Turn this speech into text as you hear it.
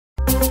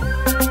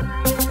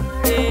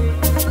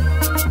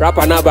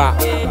rapper naba.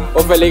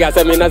 Ofelega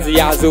semina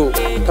ziyazo.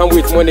 Come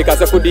with money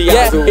kasa kudi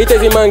yazo. It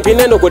is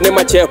imangine no go ne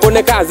mache.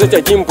 Kone kaze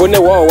cha jimbo ne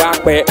wo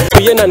wakpe.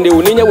 Uye na nde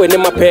uninya we ne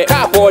mape.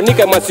 Kapo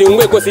nike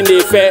masiungwe ko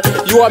sinefe.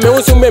 You are me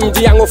usume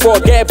mji yango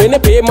forget. Bene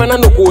pe mana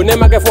no ko ne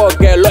make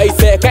forget. Lo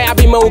ise kaya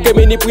bima uke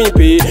mini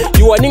pimpe.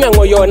 You are ninga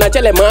ngoyo na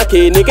chele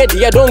make. Nike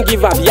dia don't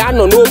give up. Ya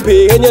no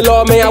pay. Henye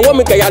lo me ya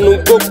womi kaya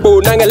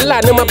nungokbo. Nange la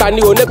ne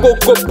mabani o ne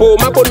kokokbo.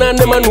 Mako na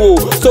ne manuo.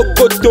 So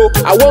koto.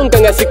 I won't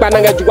ganga sikpa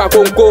nange juwa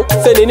konko.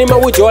 Se ni ma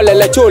wuji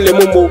ole chole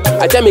mumo.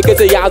 Ajami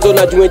kese yazo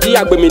na juweji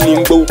agbe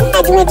minimbo.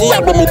 Juweji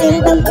agbe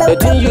minimbo. The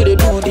thing you dey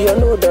do, they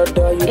know that.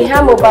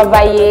 Ihamo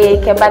baba ye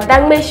keba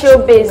Dangme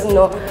ShowBiz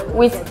no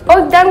with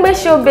Dangme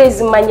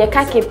ShowBiz Manye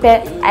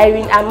kakepe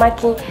Irene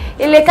Amaki.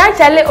 Ile kan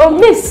chale o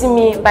miss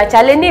me ba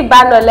chale ni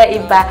ba no le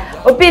iba.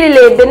 Opiri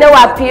le bene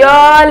wa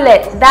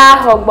piole da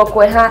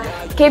hogbokwe ha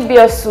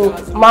kebiosu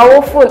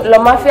mawofu lo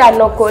mafia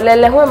anoko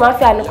lele ho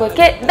mafia anoko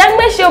ke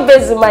Dangme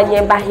ShowBiz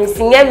Manye ba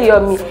hinsinye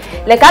biomi.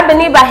 Le ka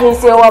beni ba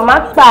hinsin wa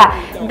makpa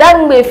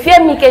Dangme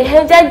fiemi ke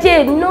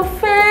hejaje no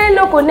fe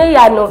no kone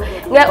ya no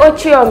nge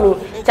ochiomi.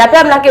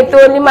 Chapia mlake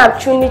to ni ma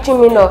chuni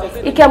chimino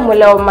ike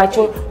mule o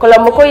machu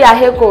kolomoko ya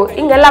heko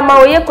ingela ma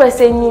oye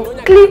kweseni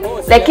clip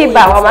le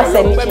kiba wa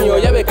maseni chimino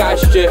yabe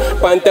kashe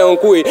pantan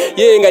kue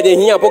ye ngaje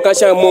hiya poka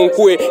sha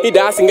monkue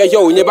ida singa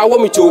yo nye ba wo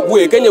mi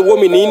chobue kenye wo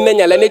mi ni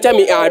nenya le necha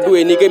mi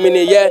adue ni gemi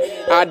ne ye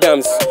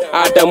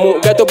Adamu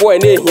geto boy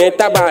ne hie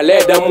taba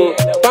le damu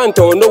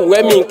panton no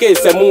we mi nke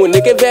semu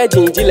ne ke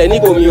virgin jile ni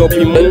go mi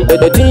opimu.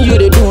 The thing you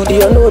dey do,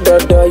 you know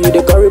that you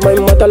dey carry my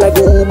matter like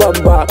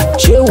ubaba.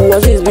 She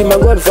was this be my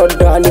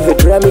godfather. And if you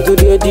try me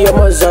today, dear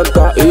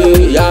Mazaka,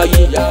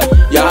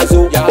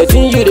 yazo. The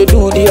thing you dey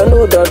do, you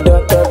know that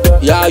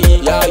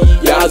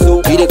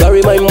yazo. You dey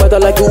carry my mother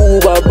like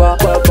ubaba,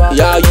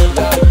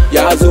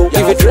 yazo.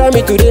 If you try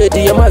me today,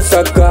 dear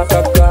Mazaka,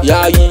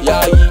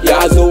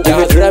 yazo. If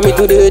you try me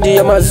today,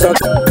 dear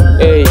Mazaka.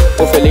 Hey,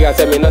 Ofeliga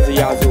semina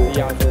yazo.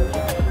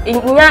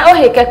 Inya o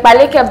heke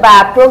paleke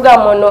ba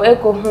program no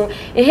eko hu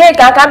ihe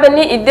ka ka be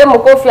ni ide mo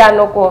ko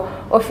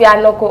ofi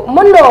anoko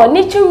mono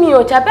ni chumi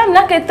o chape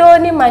na keto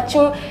ni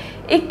machu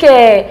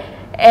ike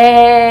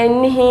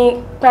ni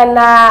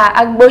pana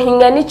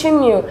agbohinga ni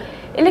chumi o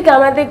ili ka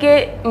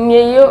mateke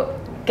nyeyo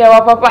ke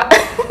wa papa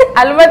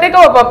almateke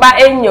wa papa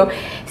enyo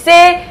se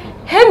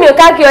hemio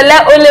ka ki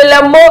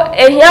olele mo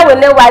ehia we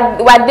ne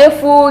wa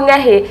defu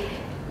ngahe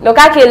no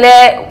ka ke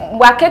le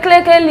wa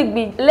kekleke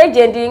ligbi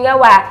legend nga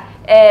wa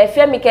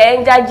Femi ke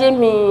enja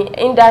Jimmy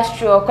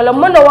industrial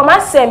kolomono wa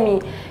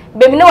masemi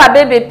bemi no wa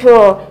bebe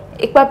pio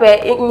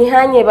ikpape ni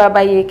hanye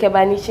baba ye ke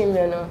bani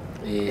chimio no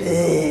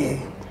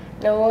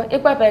no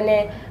ikpape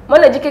ne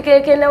mono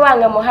jikeke ne wa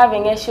nga mo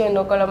having a show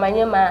no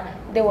kolomanye ma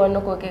de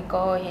wono ko ke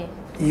ko he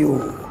yo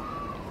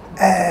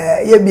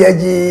ye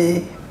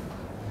biaji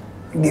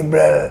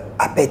Gabriel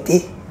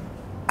Apertey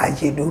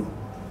ajedu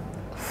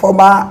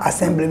former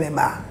assembly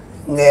member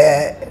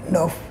nge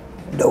North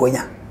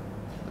Dawhenya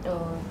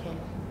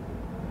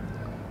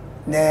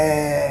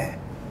ne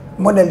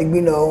model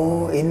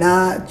gbino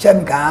ina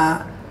chemka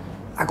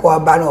akwa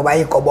bano ba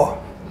yikobo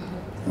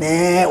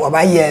ne wa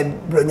ba ye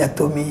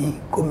blonyatomi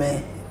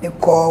come ne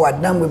ko wa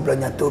Dangme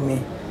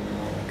blonyatomi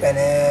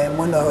kene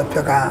mono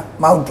toka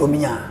mautomi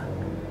nya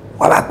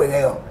wa ba pe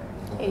yo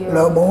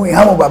lo mo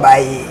ihamo baba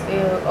yi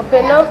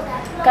openo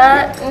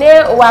ka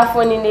ne wa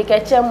foni ne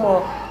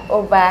kechemo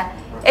oba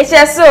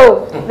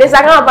echeso de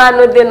saka ba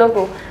no de no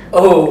ko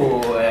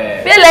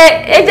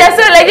Pele,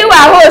 ejeso legi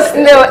wa host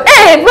no.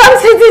 From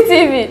City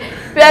TV.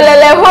 Pele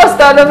le host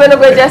no beno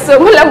ko ejeso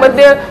mula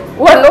mode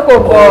wono ko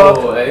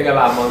bo.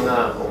 Ingala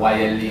manga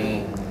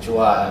wayeli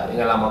chua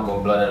ingala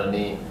mango blood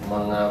ni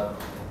manga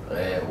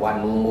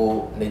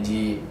wanumo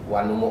neji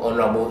wanumo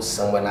honorable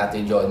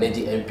Sangbanate Jo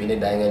neji MP ne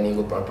danga ni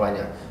go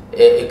propanya.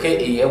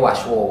 Eke ye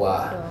washwo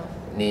wa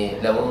ni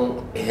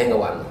lemu ehenga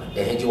wanu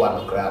ehenji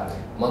wanu kra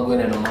mango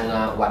ne no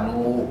manga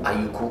wanumo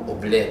ayuku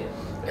oble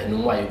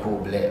enu ayuku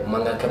oble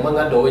manga ke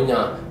manga Dawhenya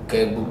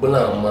ke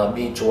bubula ma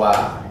bi chwa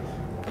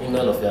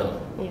ina no fiano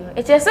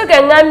echeso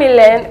ke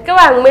ngamilen ke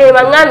wa ngme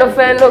manga no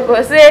fe no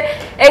ko se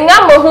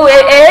engamo hu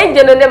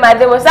enjeno ne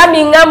mademo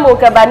sami ngamo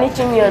ke bani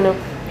chimiono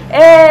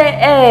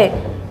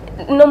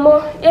no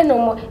mo ye no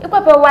mo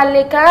ipapa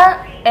wale ka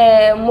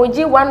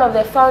Moji one of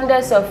the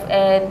founders of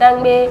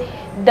Dangme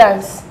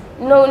Dance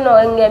no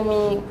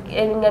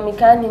ngemi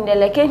kan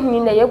ndele ke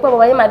hinde ye papa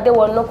wa made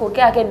wono ko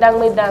ke ake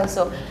Dangme Dance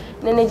so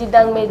neneji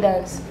Dangme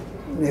Dance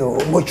yo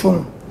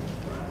mochum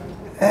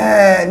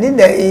ni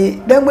de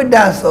Dangme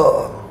Dance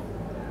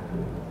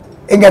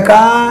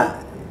enyaka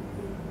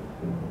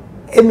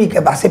emi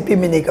ke ba sepi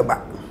mini ke ba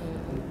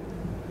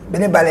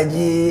bene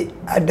balaji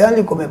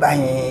adali ko me ba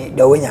hin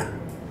Dawhenya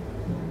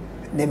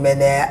ne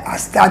mene I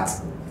start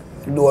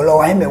do lo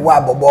wa me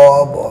wa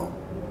bobo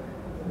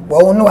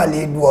bo no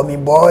wale do mi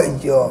bo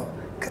ejo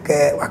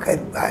keke wa ke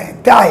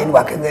tai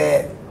wa ke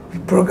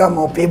program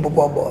o pe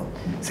bobo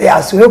se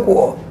asuhe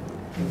ko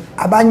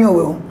abanyo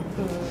we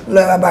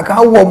le ba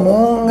ka wo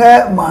mu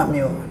nge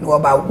mami o no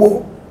ba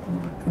wo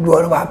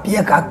do no ba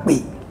pie ka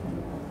pe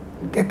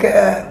keke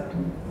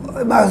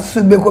ma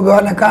sube ko be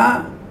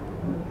wanaka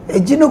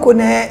ejino ko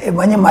ne e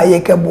manye maye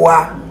ke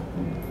boa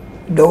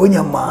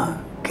Dawhenya ma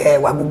ke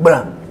wa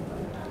gbugban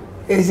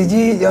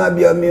esiji jama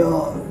bi mi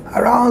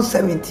around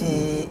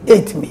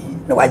 78 me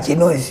no wa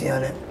jino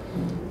isione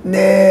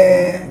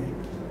ne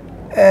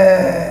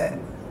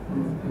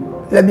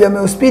le bi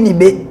mi spini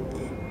be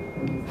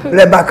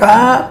le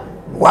baka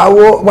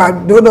wa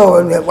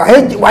dono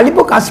wa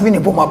lipo kan spini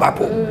po ma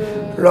bapo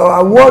lo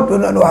awo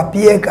dono no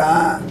apie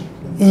ka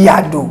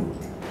yado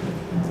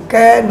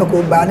ke no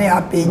ko bani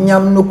api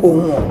nyam no ko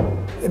hu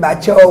e ba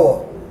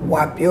chewo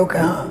wa pio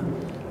ka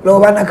lo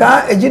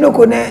banaka ejino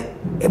ko ne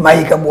e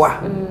mai ka boa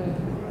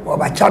wa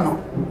ba chano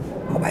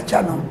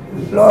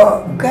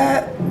lo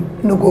ke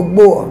no ko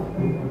gbo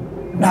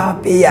na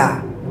api ya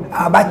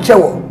aba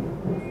chewo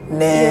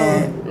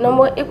ne no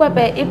mo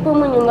ikwape ipu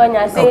munyungo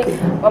nya se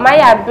o ma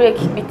ya break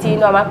biti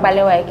no ma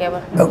pale wa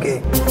ikeba.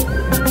 Okay.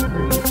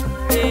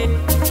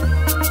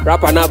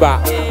 Rapa naba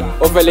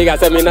ofelega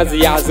semina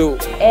ziyazu.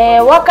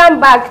 Welcome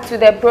back to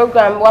the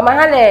program. Wa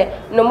mahale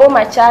no mo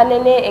macha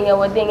nene enge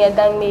Dawhenya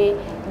Dangme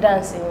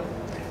Dance.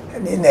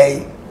 Ni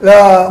nei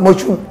la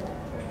mochu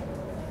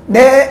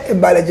ne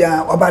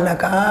balaja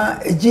wabanaka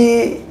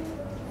eji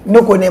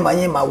noko ne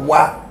manye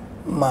mawa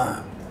ma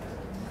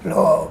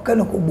lo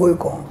kanu ko boy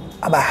ko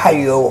aba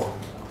hayo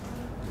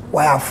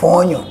wa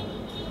afonyo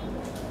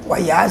wa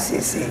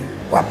yasisi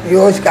wa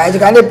pio ska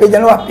ka ne peja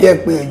no wa pie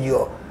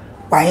pejo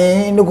wa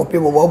hin no ko pe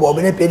bobo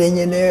be ne pe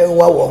ne ne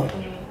wa wo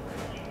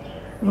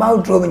ma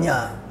utro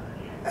nya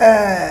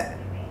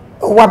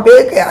wa be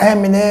ke a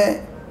mi ne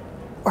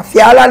wa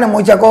fiala ne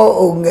mo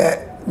chako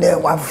ne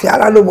wa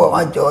fiala lo bo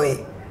wa joy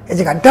e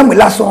ji ka dam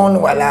la son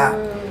wala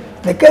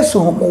ne ke so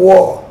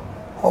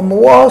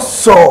homo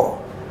so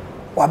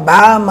wa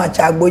ba ma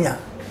cha gbonya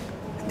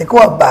ne ko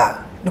ba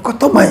ne ko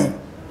to man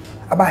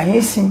aba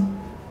hinsi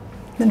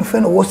ne no fe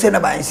no wo se na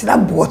ba hinsi na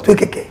bo to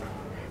keke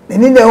ne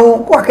ni ne ho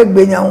ko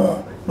akegbe nya ho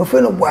no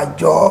fe no bo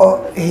ajo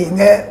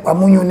ehinge wa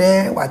munyu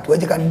ne wa to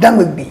ji ka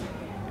dam gbi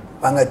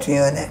wa nga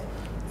tuyone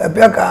e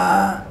bia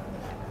ka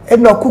e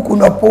no kuku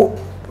no po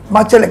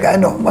ma chele ka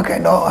no ma ka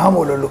no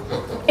hamololo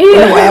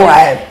wa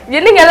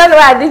yini ngala no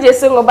adije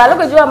songo ba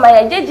loko jwa ma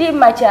ya jeji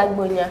ma cha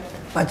gbonya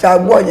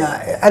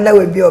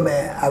alawe bi o me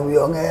awi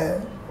onge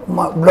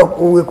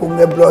block uwe ko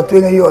nge block to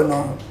nge yo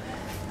no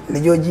le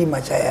joji ma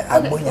cha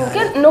agbonya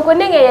no ko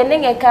nenge ye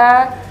nenge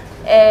ka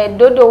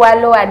dodo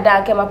walo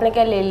ada ke ma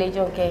pleke le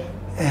jonke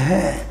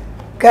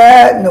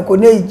ka no ko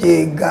ne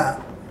je ga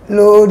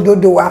lo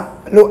dodo wa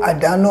lo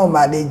ada no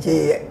ma le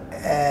je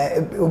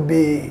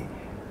obi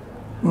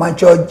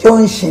macho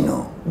Johnson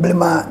no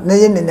blema ne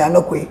ye ne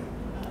na kwe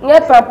nge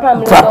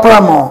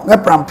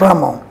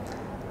pram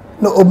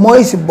no o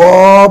moisi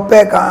bo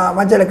pe ka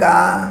majele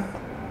ka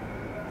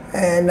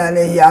na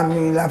le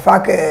yami la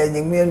fake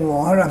nyimie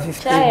no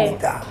 150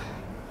 meter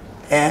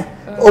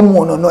o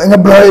mono no nge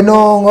bloy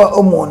no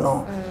o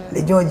mono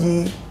le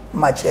joji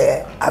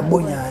mache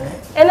agbonya ne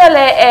ena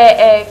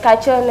le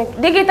kachone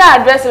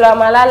digital address lo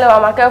amalale wa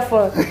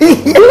makafon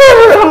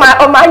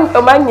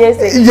o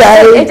manyese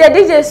e je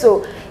DJ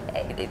so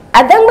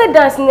Dangme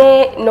Dance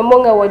ne no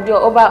monga wodio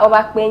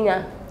oba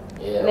penya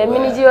le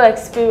minijo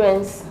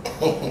experience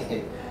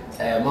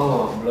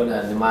Mama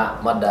blona ni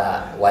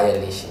mada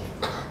wireless.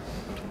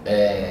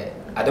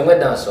 Dangme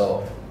Dance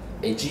so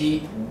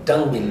eji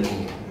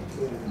dangbeli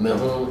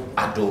mehun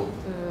ado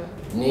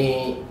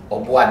ni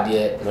obo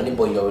ade no ni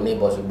boyo ni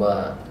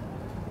bosuba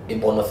e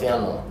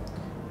bonofiano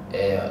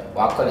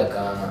wa kole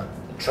kan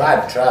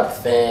tribe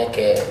fe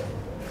ke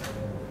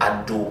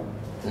ado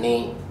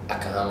ni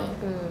akahame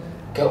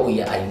ke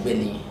oye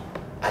agbeli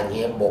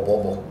anye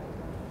bobobo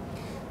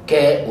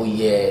ke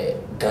oye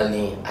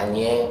ganli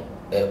anye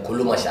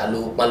kulu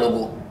mashalo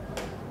malogo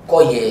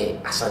ko ye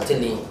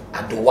asantele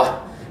adowa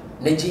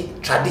neji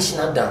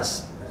traditional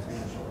dance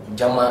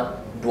jama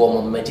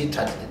duomo meji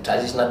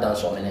traditional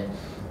dance omene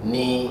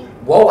ni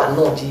wo wa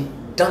no ji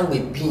dangbe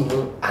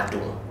binu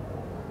ado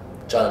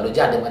so no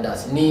ja Dangme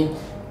Dance ni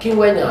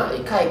kinwenya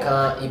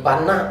ikaika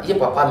ibana ye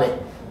papa me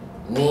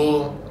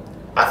ni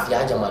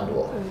afia jama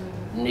do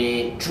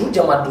ni true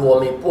jama do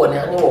me po ne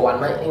ani wo wa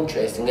na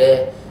interest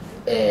nge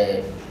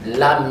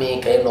la me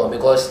kai no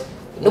because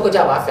no ko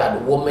jaba afia do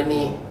wo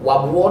mani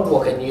wa board wo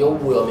kan yo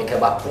wo me ka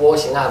ba po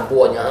shinga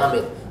go nya ha me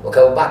o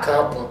ka ba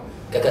camp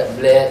kaka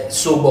ble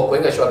so boko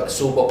nga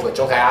so boko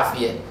cho ka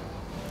afia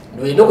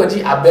no ko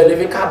ji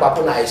abele ka ba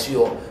po na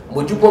isu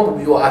mojupo bu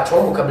yo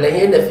atom ka ble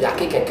he na fi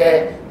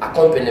akeke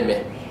accompany me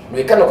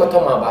no ka no ko to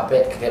ma ba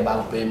pe keke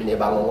ba pe mi ne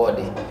ba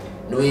ngode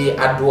no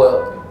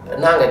ado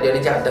na nga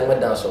de ja Dangme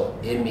Dance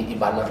emi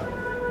ibana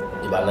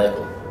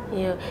ko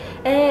yo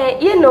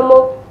ye no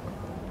mo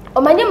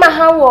o manye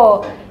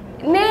mahawo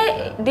ne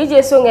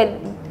DJ songe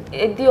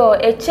dio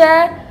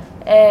eche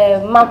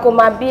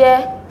makomabie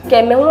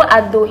ke mehu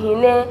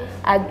adohine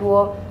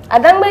aduo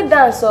Dangme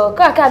Dance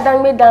ka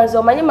Dangme Dance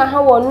o manye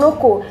mahawo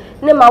noko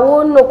ne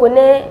mawo noko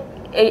ne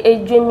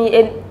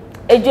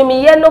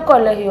ejwemi ye noko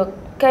le yo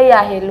ke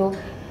ya helo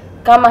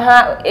kama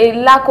ha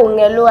la ko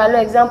ngelo alo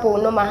example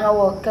no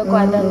mahawo ke ko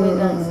Dangme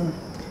Dance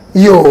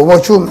Yo,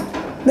 mochum.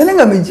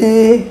 Nenga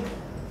miji.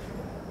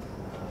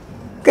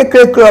 Que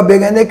club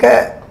bengane que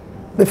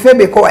me fait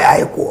be ko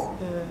ya ko.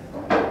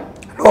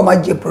 Lo ma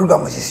je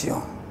programme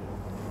session.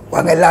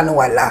 Wangela no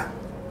wala.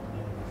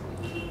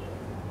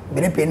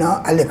 Bine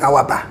pena ale ka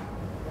wapa.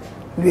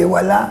 Lui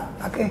wala,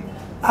 okay.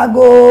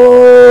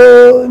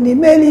 Ago ni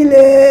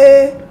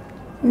melile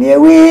ni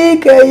wi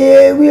ke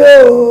ye wi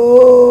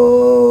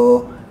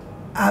o.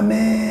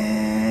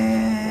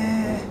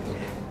 Amen.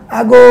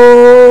 Ago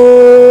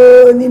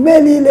ni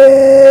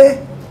melile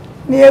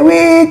ni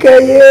wi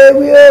ke ye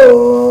wi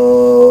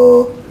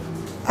o.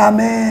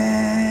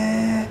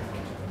 Amen.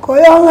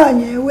 Koyonga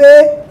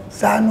nyewe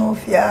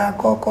sanofia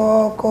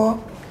kokoko.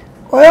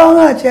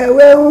 Koyonga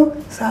chewe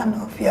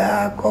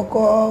sanofia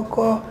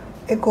kokoko.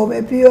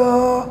 Ekome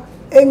pio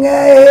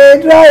enge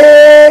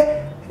drae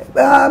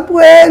ba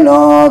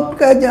bueno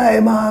kaja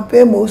ema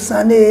pe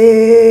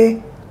mosane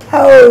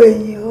hao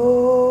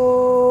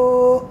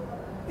eyo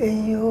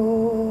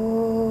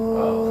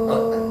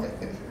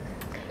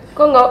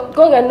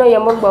konga no ye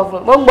mogbovu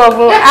le bore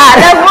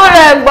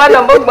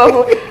gbono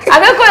mogbovu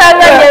akeko la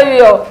nge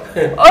yo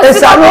o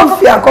si no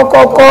fi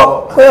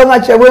akokoko ko nga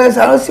chewe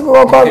sa no si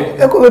kokoko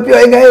ekome pio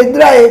enge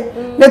drae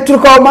ne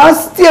truko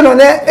mas tieno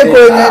ne eko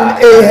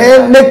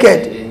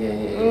naked.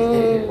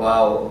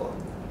 Wow.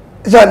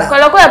 Zona.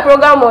 Koloko ya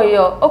program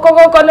yo.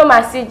 Okoko no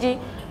masiji.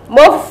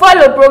 Mo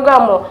follow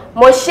program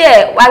mo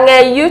share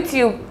wange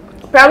YouTube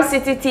Pram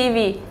City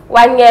TV,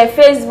 wange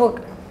Facebook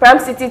Pram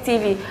City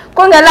TV.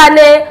 Kongela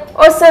ne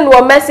o send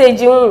wo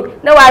message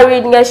na wa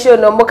read nge show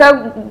no mo ka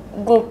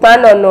gunpa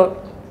no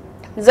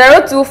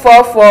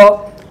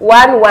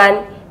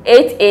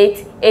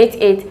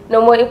 0244118888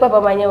 no mo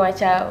ipapa manye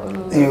wacha.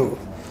 Yo.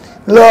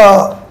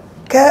 Lo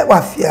ke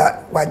wafia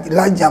wa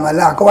la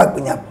jamala ko wa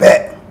gbiyan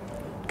pe.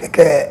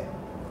 Keke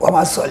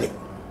wama soli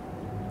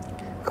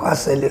kwa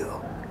soli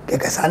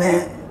keke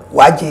sane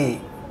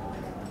waji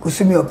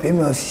kusumi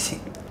opemi osisi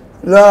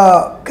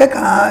lo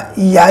keka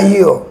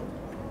iyayo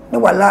ni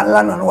wala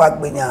lana no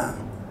wagbenya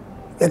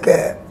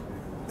keke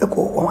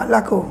eko wama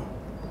lako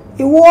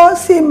iwo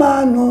si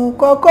manu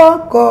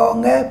kokoko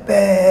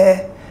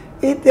ngepe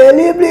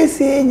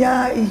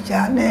iteliblisinya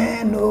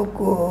ichane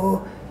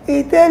noko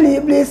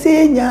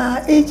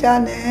iteliblisinya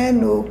ichane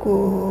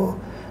noko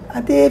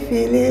Ati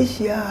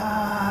Felicia,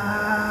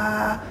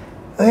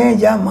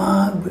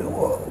 jama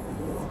gbewo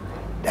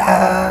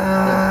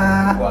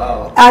da.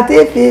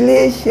 Ati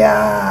Felicia,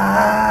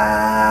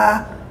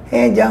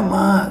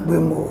 jama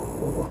gbemo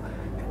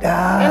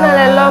da.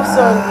 Ina love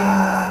song.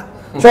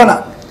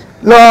 Sona,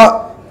 lo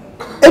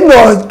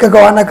eno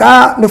kekawana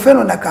ka no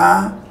feno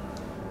naka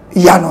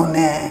yano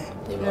ne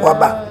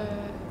waba.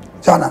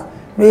 Sona,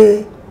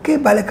 me ke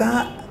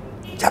baleka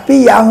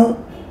chapi yahu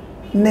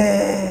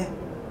ne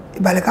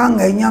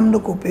Balekanga nyam no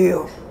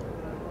kopeo.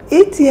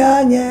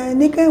 Itianye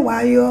nike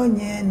wayo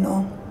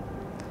nyeno.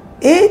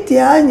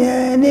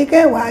 Itianye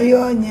nike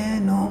wayo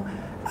nyeno.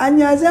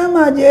 Anyaza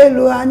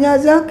majelu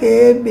anyaza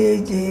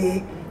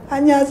kebeje.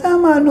 Anyaza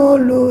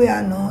manolu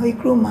yano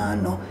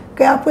ikrumano.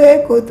 Ke apwe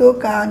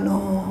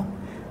kotokano.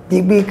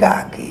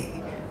 Dibikaki.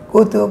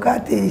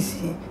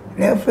 Kotokatesi.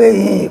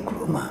 Refe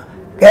ikruma.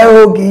 Ke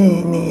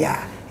ogi niya.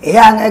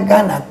 Eyange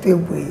gana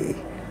tebwe.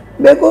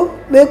 Beko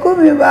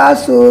mi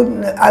baso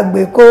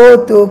agbeko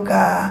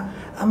toka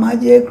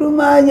amaje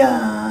krumanya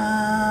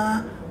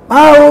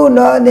mau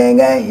no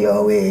nenge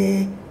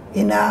yowe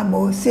ina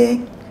mose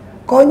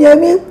konye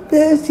mi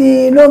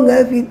pesi no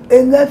nga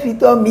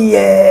fito mi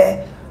ye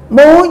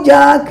mo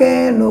ja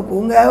ke no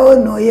kunga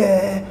ono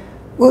ye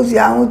usi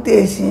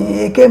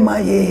autesi ke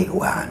maye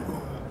wano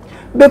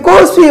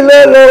beko si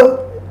lolo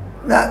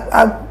na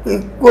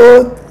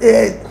agbeko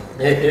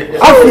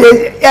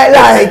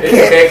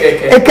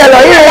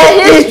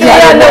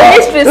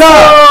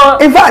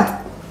in fact,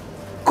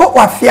 ko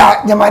wafia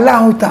nyamala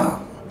huta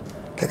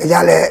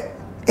kekejale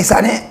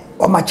isane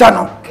wa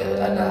machano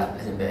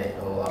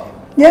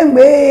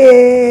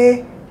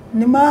nyembe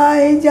ni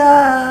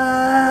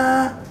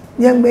maija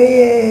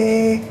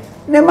nyembe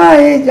ni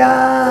maija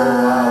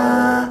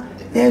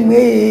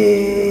nyembe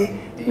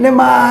ni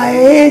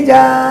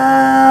maija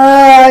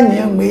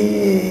nyembe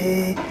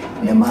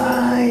ni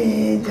maija.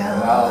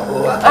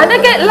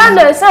 Adeke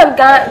lano sound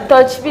can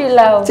touch me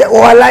lao. Je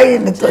wala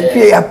in touch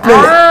me ya play.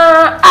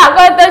 I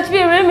got touch me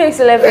remix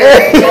level.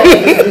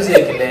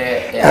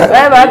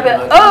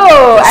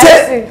 Oh, I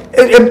see.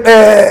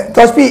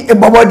 Touch me e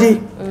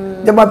bobodi.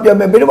 Je ma pio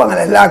me be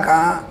wangala la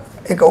ka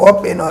e ko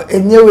ope no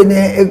enyewe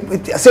ne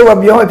se wa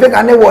bio e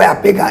peka ne wo ya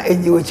peka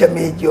enyewe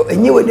chemejo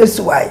enyewe ne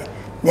suwai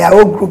ne a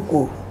o group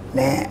ko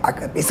ne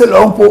akabe se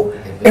lo mpo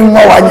enwo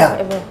wanya.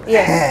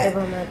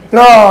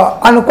 No,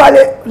 anu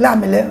kwale la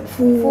mele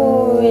fu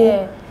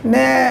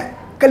ne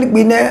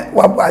kaligbi ne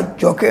wa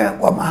ajoke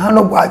wa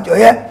mahano wa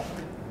ajoye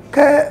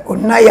ke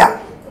onaya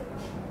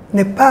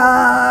ne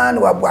pan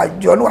wa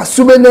ajo no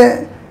asumene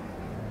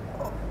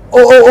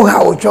o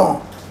ha ojon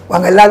wa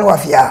ngela no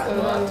afia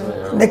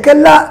ne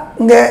kala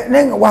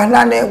ne wa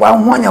na ne wa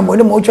hwanya mo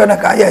ne mo chona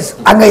ka yes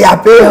anga ya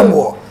pe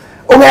mo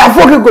onge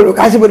afoke golo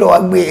kasi bodo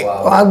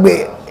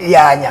wagbe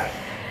yanya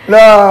lo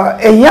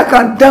enya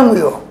kan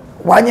damyo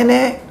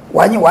wanyene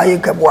waye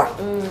kabwa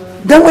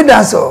Dangme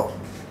Dance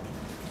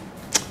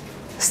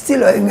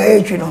still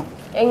enga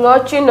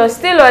chuno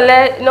still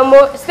ole no mo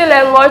still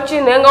enga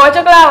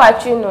chokla wa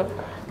chuno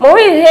mo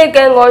wi he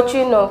ga enga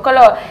chuno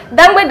kolo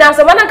Dangme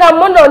Dance manaka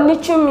mono ni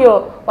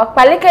chumio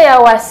wakpalika ya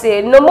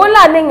wase no mo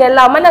la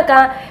nengela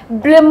manaka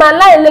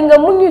blemala elenga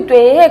munyu to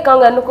he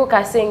kanga nuko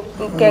kase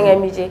kenga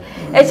mije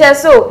echa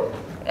so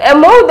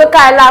mo do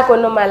ka la ko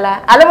no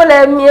mala ala mo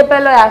le mi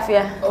pelo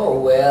afia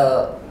oh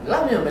well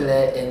la mi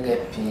mele enga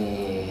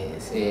pi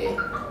se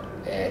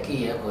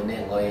ki ya ko ne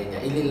ngoyenya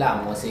ili la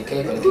mo se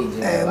ke ko ki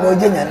je mo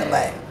je nya na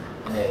mai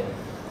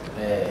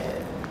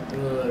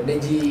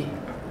neji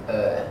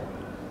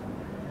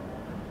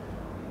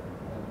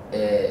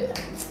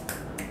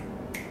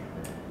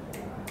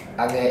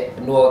age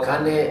no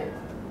kane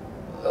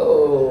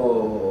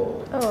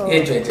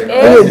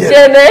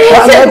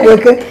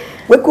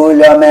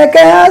Wekulo meke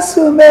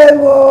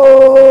asumebo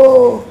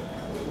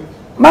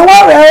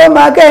Mama we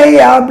make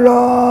yablo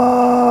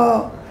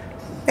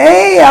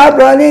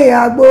yablo ni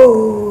yagbo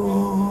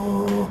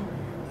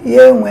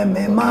Ye nwe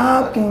me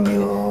makumi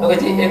o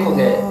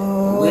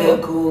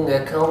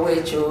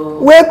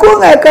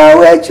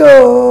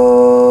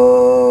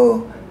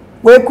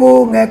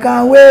Wekunge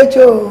kan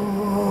wecho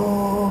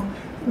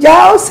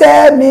Jao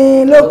se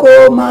mi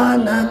loko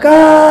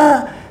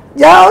manaka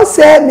Jao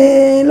se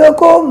mi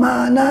loko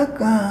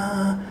manaka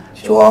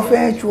Chuo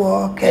fe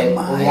chuo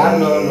kema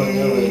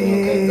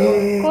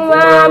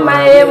Kuma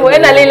maemo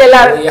ena lile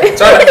la no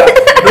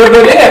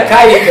le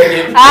kai ke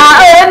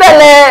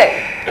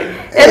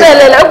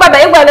enele ukaba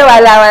ne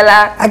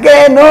wala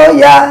ake no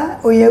ya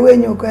oyewe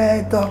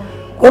nyuketo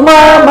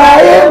Kuma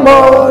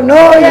maemo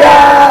no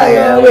ya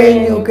yewe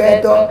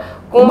nyuketo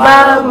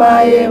Kuma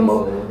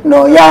maemo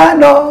no ya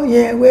no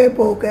yewe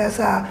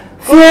pokesa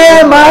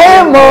Fie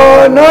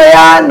maemo no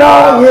ya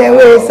no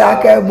yewe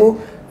sakebu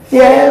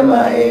Fie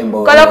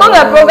maemo Kala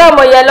konga program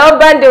o yellow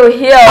band o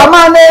here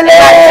Amanele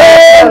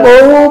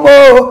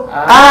bohumo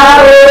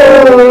ao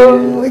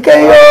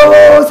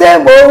Ikeyo se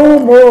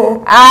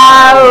bohumo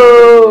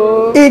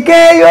ao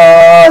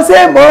Ikeyo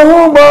se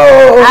bohumo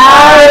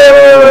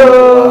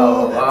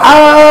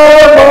ao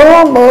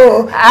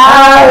bohumo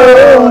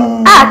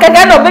ao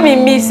kaka no be mi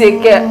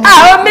music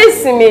o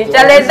miss me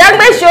chale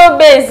Dangme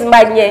ShowBiz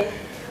Manye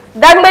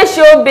Dangme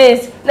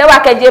ShowBiz na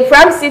wakaje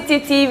from City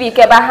TV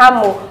ke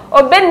bahamo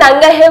obe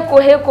nanga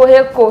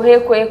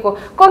heko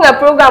konga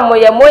program mo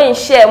ya mo in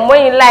share mo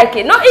in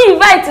like no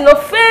invite no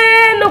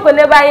fe no ko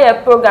never hear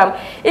program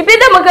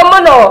ibide mo ke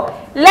mono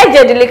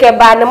legend like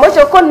ba na mo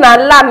ko na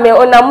la me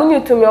ona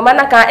munyutumi o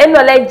manaka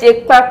eno leje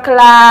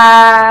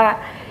pakla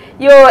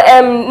yo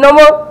no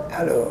mo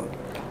hello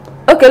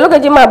okay look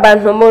at my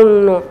band no mo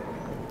no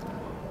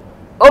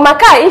o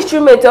maka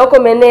instrument o ko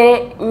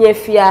mene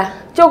nyefia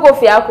choko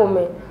fia ko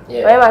me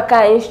o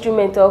maka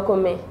instrument o ko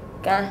me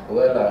ka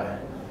well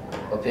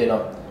okay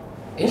no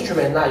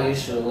instrument now you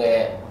should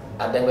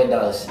at Dangme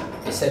Dance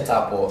is set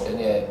up or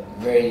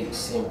very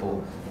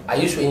simple. I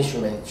use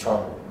instrument drum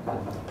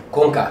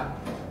conca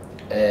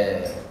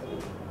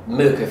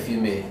milk a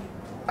female.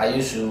 I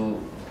used to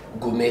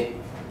gourmet.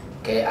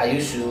 Okay, I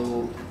used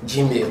to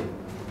Gmail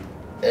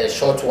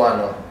short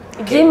one.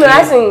 Gmail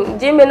asking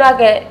Gmail no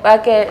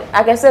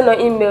I can send no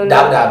email.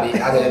 That be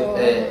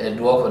I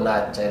do work on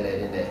that child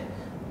in there.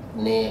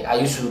 Ne I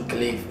used to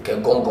click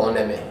ke gong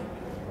me.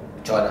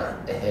 Chona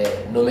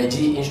no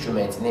meji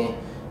instrument ni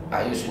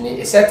I used to need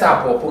a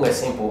setup or put a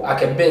simple I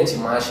can bench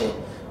machine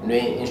no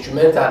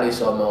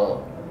instrumentalist or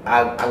no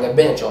I can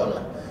bench on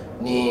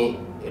ni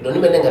don't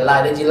even a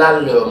line the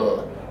la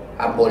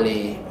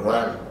aboli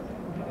run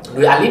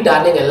do I lead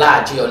that a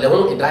large or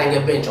le dying a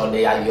bench on the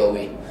your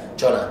way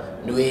Chona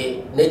do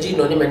we neji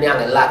no even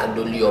a lack and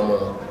do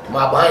liomo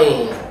my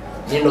buying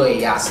you know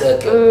ya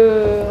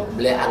circle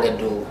ble and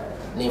do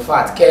in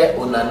fact ke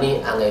unani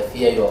ange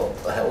fear yo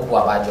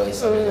ubwa ba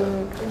Joyce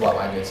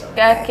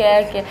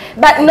okay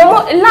but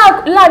no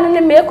la ni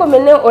me ko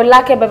mene o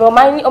la ke bebe o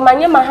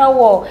manye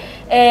mahawo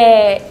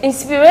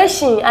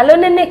inspiration alo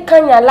ne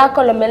kanya la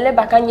ko lo mele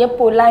ba kanye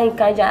pola in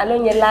kanja alo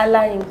nye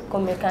la in ko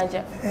me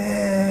kanja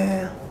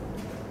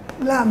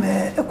la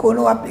me e ko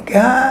no apike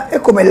ha e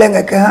ko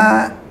melenga ke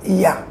ha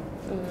ya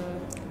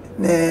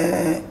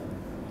ne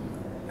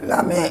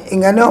la me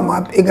ingane o ma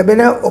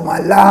ingabene o ma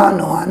la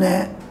no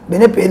ane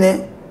bene pene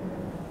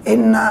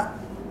ina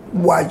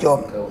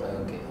buajom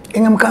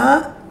ingam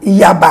ka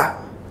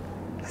yaba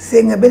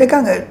senga bene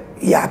kanga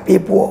ya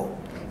pepo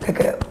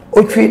kaka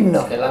otwi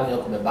no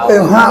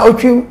ha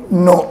otwi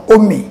no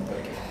omi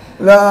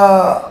la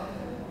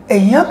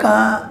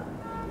enyaka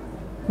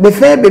be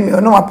fe be mi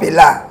ono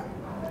apela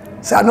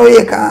sa no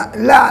ye ka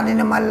la ni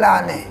ne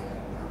malane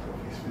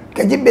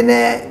ke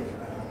jibene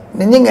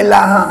ne ninga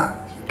la ha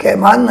ke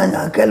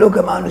manna ke lo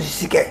ke manu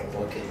sike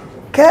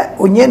ke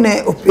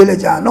onyene opele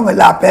ja no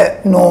ngela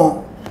pe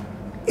no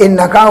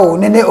inaka o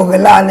nene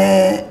ongela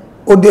ne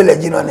odele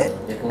jino ne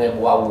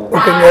o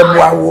ke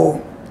ngebuawo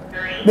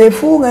be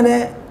fu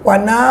ngane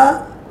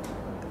wana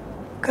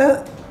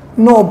ka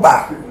no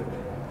ba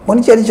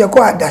moni cheli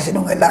chako adasi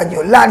no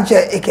ngelajo lanche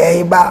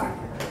ikeiba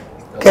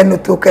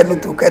kenutu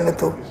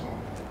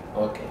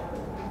okay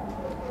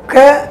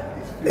ka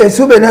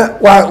esubena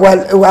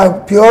wa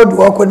pio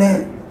do ko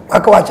ne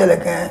aka wa chele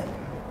ka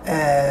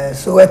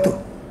Soweto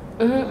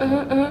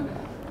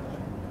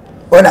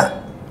ona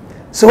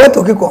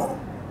Soweto kiko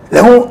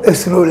lehun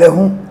esro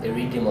lehun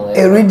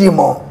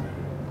eridimo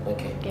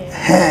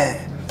okay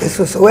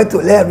eso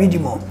Soweto le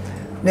eridimo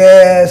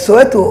ne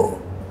Soweto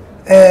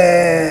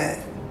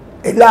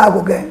ila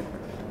ko ke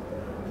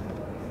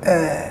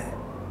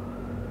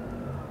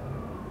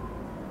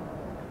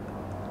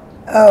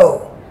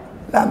oh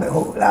la me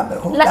ho la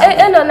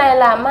no na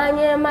la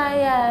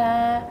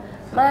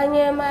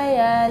Manye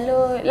lo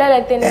la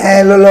la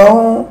tene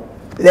lo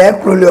le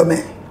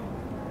kroliome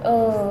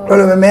oh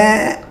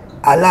kroliome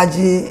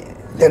alaji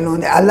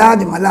denone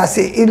alaji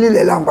malase ili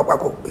le la papa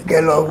ko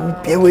ke lo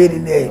piewe ni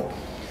ne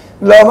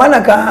lo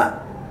mana ka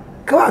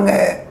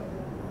wange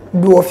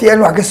duo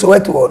fienu ake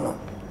Soweto ono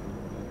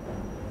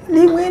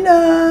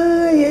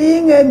liwina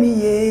yinga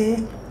miye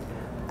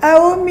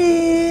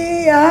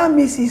aomi ya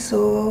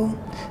misiso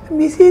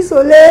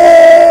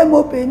le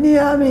mopeni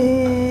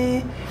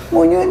ami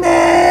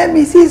munyune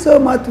misiso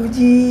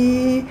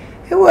matuji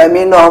ewe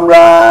mi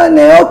nomra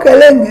ne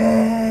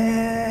okelenge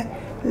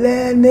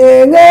le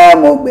nenge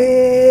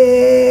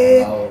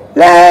mogbe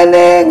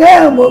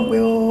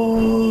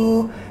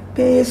o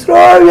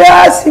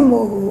pisroya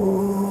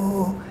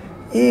simo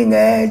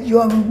inge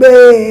jombe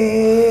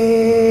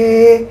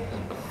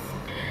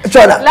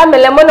chola la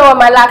mele mono wa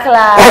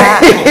malakla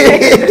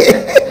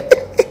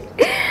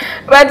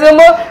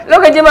Badumo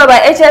look at Jima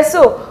by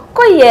HSO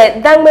ko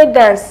ye Dangme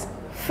Dance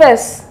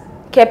first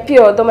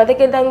kepio do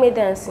mateke Dangme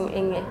Dance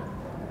in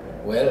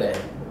well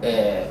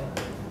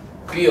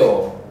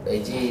pure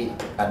eji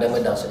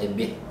Dangme Dance a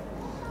big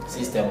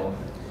system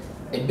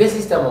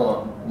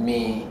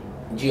mi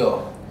jio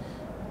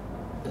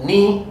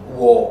ni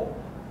wo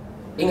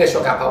inga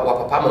shoka wa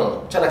papa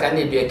mo chana ka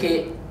ni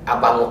bieke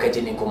abango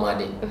kejini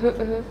komade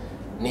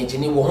ni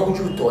jini wo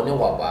honju to ni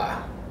waba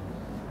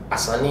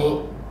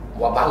asani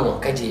wabango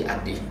kaji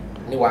ade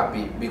ni wapi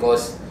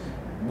because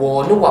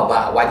bo ni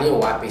waba wani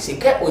wapi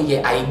sike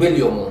oye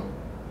aibeliomo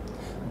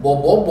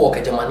bo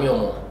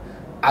kajamaniyomo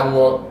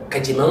ango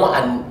kajimemo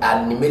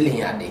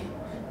animeli ade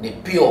ni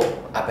pure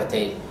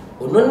Apertey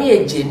ono ni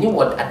eje ni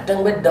what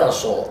Dangme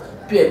Dance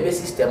pure be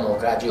system o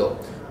gradio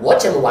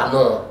watch em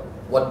wano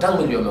what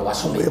Dangmeliomo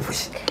wasome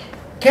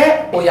ke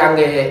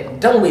oyange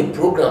Dangme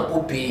program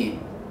popi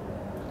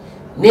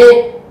ne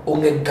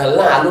onge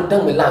gala lo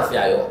Dangme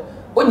lafia yo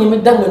onyimi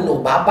Dangme no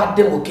baba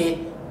demoke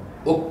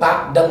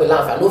opa Dangme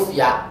lafia no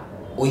fia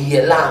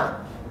oyela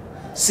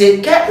se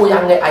ke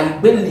oyange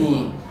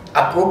aibeli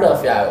a program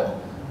fia yo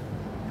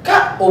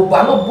ka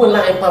obama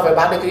bona e pa fe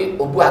ba de ke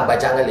obu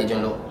agbaja nga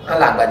lejon lo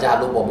ala agbaja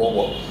lo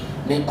bobo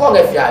ni ko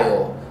nge fia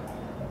yo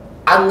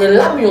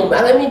angela mi o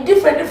angemi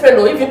different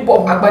no even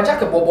bob agbaja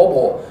ke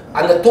bobo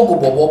anga togo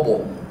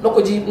bobo no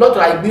ko ji not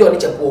like bi oni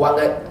chepo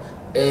wanga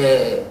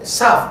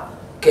serve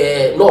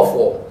ke no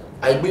for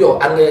I be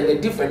your angle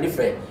different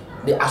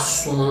the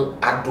assume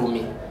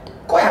adomi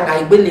ko ya nga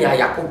ibeli ya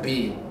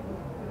yakobi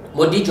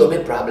modi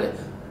jobe problem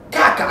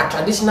ka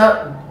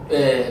traditional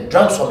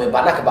drums from a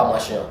banana ba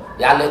machine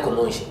ya le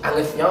konoshi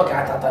anga fiyan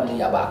ka tata mi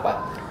ya ba pa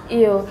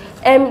iyo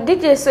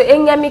DJ so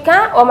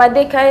enyamika o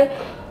madeka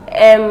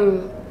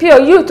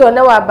pure youth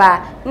na wa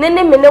ba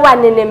nene me ne wa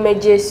nene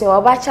mejesun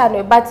o ba cha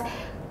no but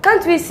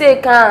can't we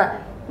say kan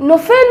no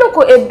fe no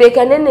ko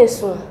ebeka nene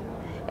so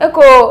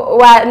eko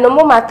wa no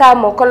mo mata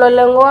mo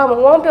kololengo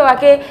won pe wa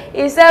ke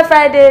it's a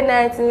Friday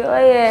night oh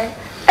yeah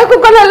eko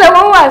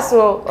kololengo wa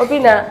so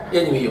obina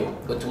yenyi yo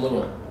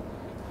otumonyo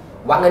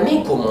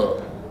wangani komo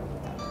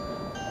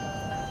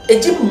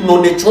eji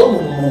no ne chomo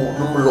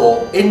numlo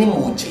eni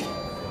moji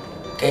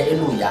ke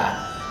enu ya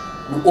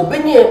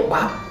obenye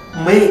ba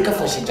me ka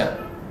fonsija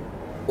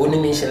oni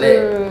mi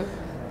shele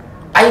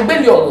ai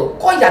beliomo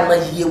ko ya na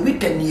ye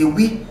weekend ye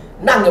wi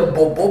na nge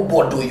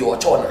bobo do yo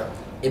chona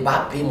e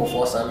ba pay mo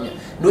for some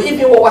no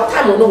even what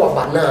time no wa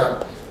bana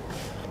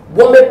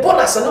wo me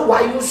bonus no wa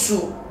use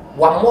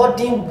wa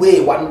modern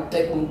way one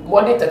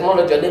modern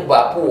technology le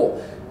ba po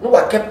no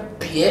wa ke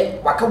pie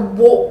wa ke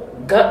bo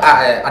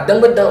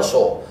Dangme Dance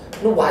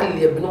no wa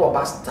le no wa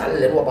ba style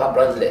le no wa ba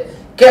brand le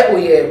ke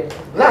oye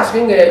last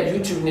thing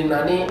YouTube ni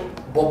nani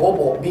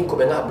bobo bin ko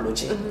be na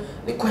blochi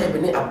ne ko e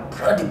be ni a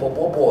brand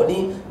bobo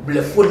ni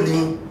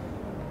blefoli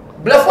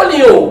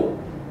yo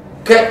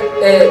ke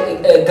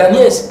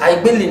Ghanaians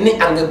aibeli ni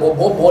ange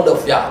bobo do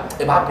fia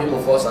e ba pe mo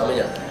for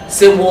samenya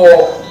se wo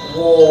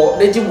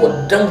neji wo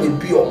Dangme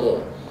bi omo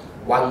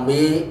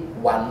wanme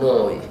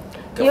wano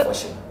ke for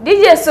sure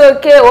DJ so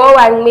ke wo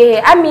wanme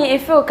ami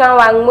if you can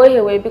wanmo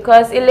hewe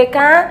because ile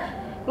kan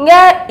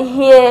nga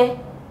here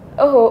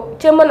Oh,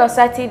 chemo no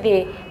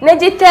Saturday.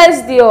 Neji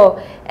Thursday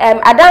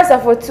I dance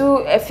for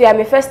two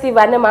Fiame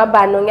festival na ma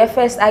ba no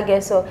 1st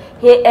August so.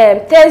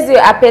 Thursday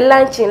ape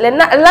lunching.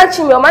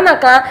 Lunching me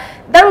manaka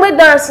Dangme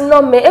Dance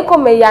no me eko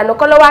me ya no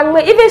kolo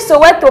wanme even so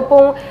weto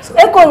pon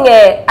eko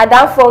nge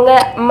adanfo nge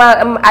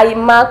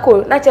ma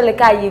ko na chele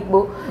ka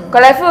yigbo.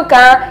 Kola fu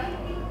kan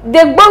de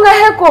gbonga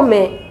heko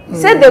me.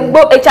 Say the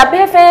bo e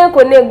chape fe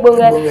ko ne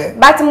gbonga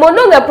but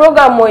mono nge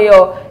program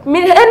yo mi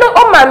eno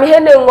o ma mi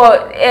hene ngo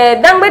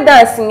Dangme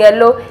Dance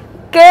ngelo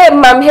ke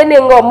mam hene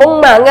ngo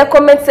mo ma nge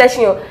comment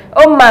section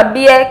o ma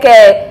bie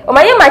ke o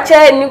ma ye ma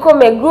che ni ko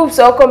me groups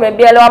o ko me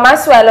bie lo ma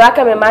so lo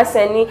aka me ma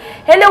seni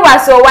hene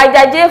waso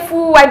wajaje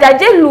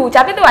lu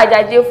chape to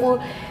wajaje fu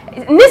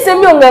ni se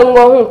mi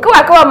ngo hu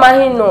ka wa ma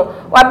hino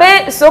wa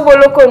be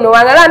soboloko no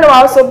wa ngala no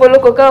wa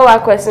soboloko ka wa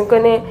question ko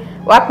ne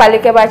wa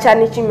palike ba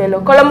chani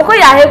chimeno kolo moko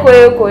ya he ko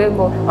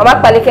ego o ma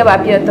palike ba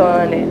pieto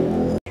ne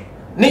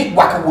ni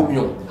wakawo mi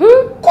o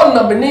kon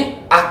na be ni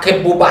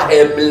akebo ba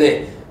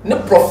emle ni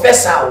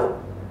professor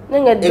o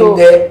nge do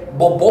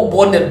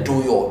bobo ne do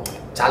yo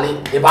chale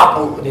e ba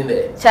po ni ne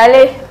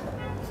chale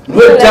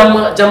no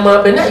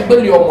jama be na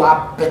igbeli o mo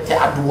apete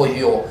ado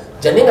yo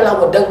jani ngala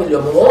wo Dangme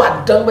yo mo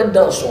wa Dangme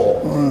Dance o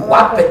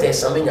wa pete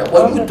samenya wa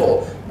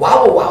yuto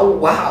wa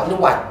ni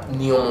wa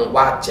ni o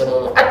wa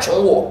chemo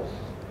achon wo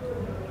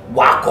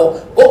wako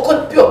okon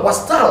pure wa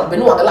style be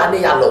no ngala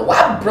ne ya lo wa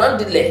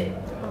brand le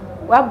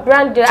wa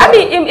brand I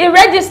mean in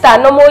register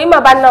no mo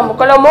ima ba na mo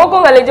kolo mo ko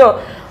ngalejo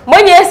mo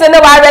nye se ne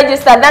wa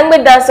register Dangme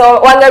Dance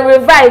wa nga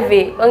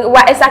revive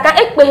wa esaka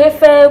ekpe he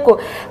fe ko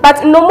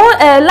but no mo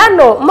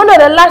lano mo no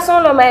the last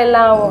one lo mai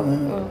lawo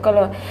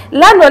kolo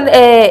lano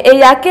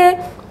yake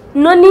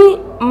noni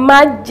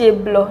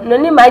majeblo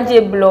noni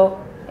majeblo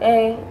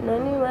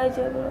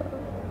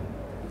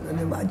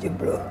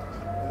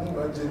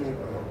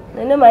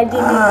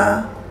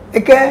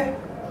eke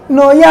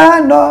no ya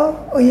no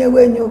oye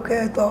wenyu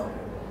keto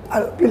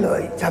alo pilo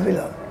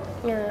chabilo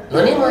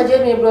noni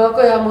majemi bro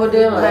ko ya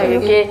mode ma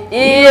okay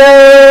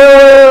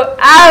iyo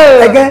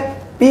au eke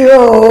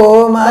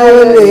pio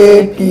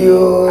maele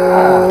pio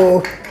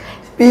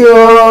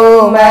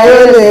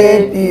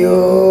maele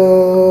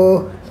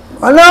pio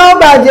ono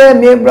baje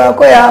mi bro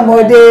ko ya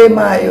mode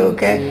ma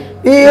yoke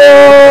pio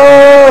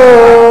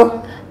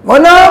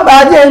ono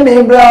baje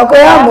mi bro ko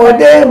ya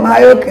mode ma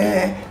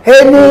yoke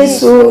eni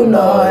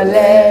suno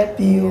le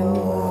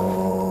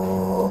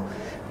pio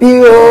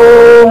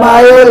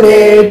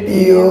mayole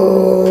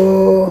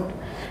pio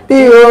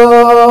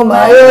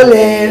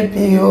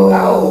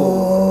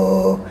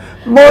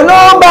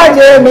mono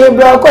baje mi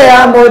bloko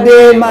ya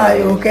mode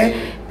mayoke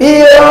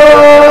pio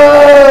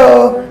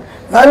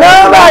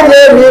mono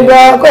baje mi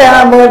bloko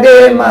ya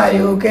mode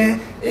mayoke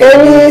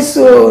eni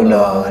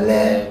suno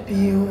le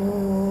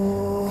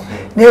pio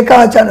ne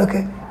ka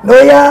chanoke no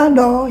ya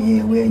no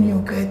yewe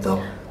nyuketo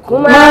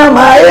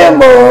kumama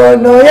emo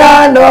no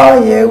ya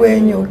no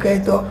yewe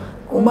nyuketo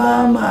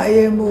kumama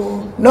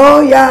emo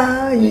no ya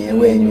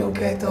yewe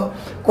nyuketo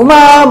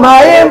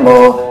kumama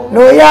emo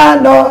no ya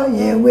no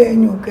yewe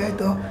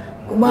nyuketo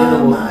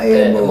kumama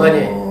emo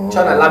Manye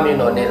chana lami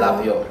no ne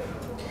labio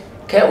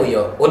ke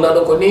uyo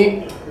onado ko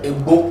ni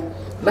egbo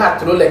na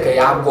tro leke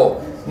ya go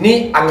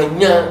ni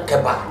angenya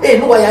keba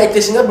no wa ya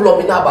itesinga blo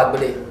mi na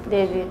bagbele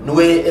David no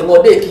we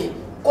emodeki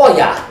ko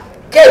ya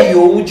ke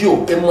yo unjo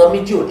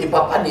emami jo e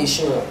papa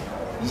nation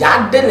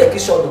ya de le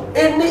kisono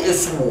eni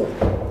esuwo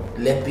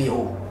le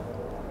pio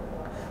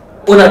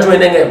ona jo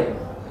enengem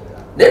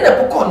nene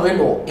poko no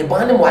e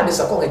bane mo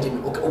adisa ko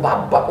ngejimi o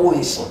ba o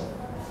esi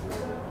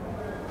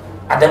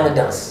Dangme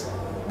Dance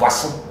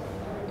wasi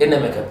ene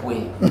meke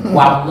pui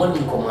wa moni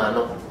ko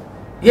mano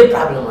ye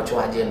problem o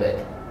chwa je mbele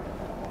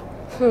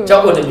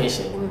chago de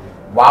mission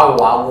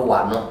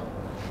wa no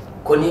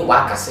koni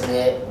wa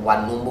kasene wa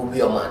numbu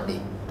bi o mande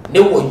ne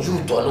wo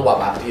youth no wa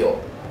ba pio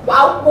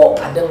wa wo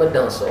Dangme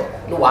Dance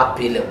no wa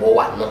pele wo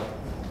wa no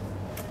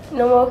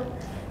no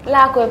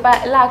la ko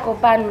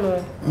pa no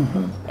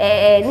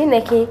ni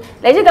neki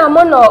le ji ga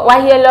mo no wa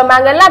hielo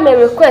mangala me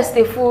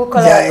request fu ko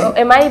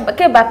e mai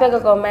ke ba pe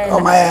ko mai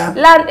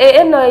la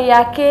no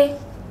ya ke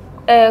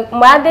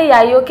mo ade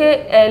ya yo ke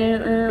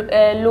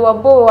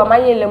luobo wa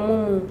mai le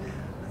mumu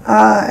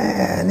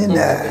ni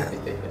na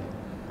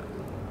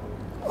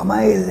wa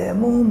mai le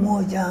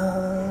mumu ja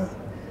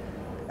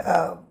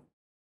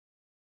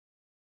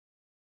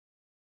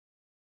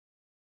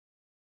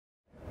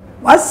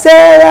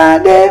Wasera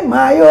de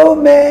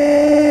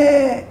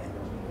mayome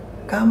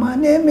kama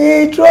ne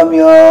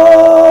mitromyo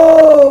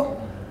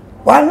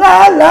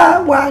walala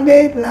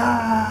wanela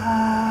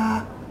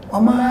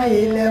mama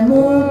ile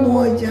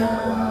mumoja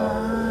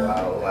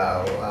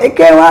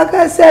eke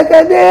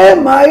wakaseka de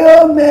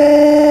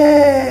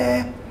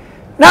mayome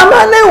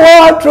namane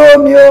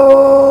wotromyo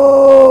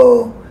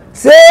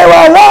se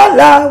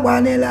walala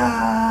wanela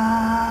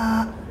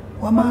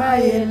mama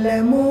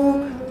ile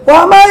mu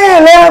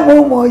Wamaele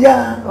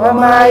mumoja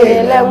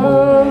wamaele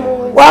mumu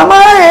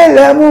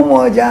wamaele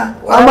mumoja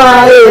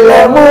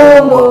wamaele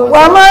mumu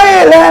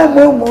wamaele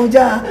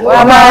mumoja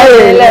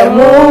wamaele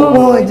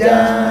mumoja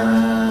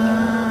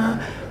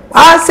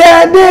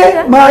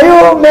Asede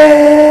mayome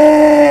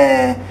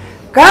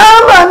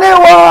kama ne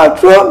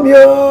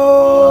watromyo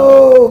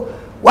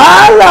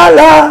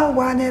walala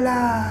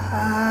wanela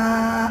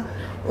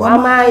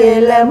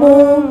wamayele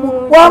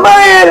mumu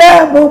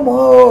wamayele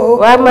mumu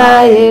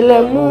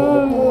wamayele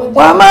mumu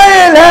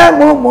wamayele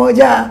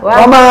mumoja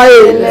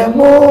wamayele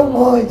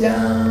mumoja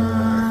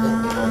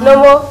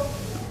nomo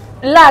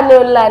la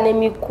ne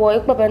mi ko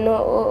ipa no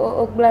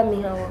ogla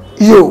mi hawo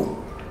yo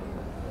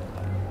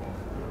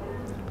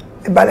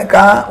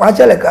ibaleka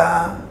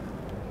wacheleka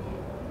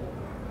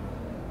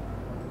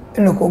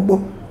inu kogbo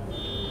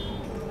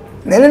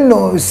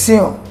nenu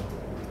sion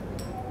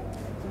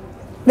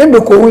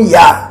nendo ko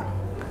ya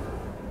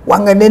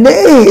wangane ne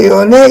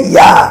one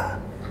ya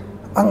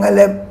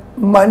wangale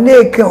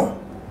manekon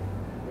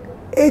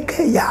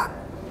eke ya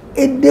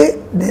ede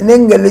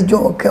denengele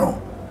jo kon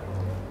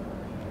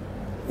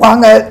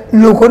wanga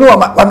lokonu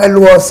wanga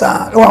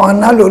luosa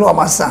wanga lo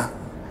masa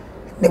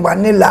ne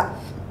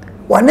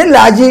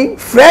wanila ji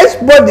fresh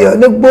body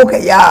ne gboka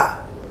ya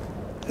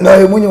lo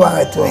emunyi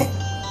wanga twen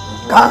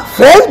ka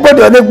fresh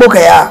body ne gboka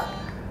ya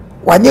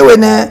wanyewe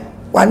ne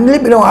wanili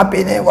bi no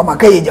happy ne wa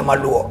makaye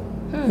jamaluo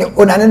ne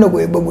onane no go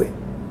egbogwe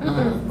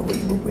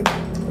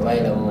why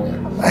the moon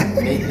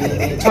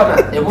chona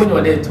emunyi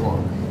wade to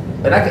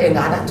but I can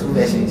add two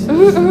versions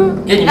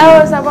I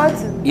was about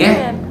to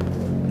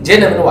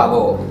jena no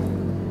wago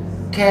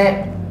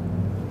ke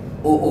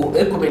o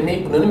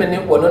ekumeni no me ne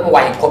wono no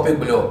why copy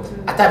blow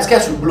at times ke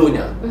su blow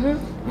nya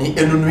ni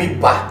enunui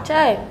ba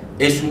chai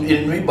esu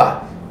enunui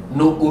ba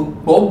no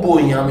bobo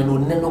nya me no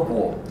ne no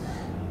ko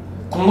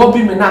kungo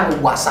bi me na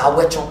wasa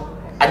wecho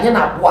anya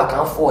na bo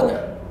aka fo nya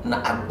na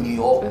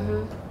agbiyo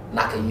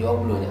na ke yo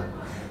blow nya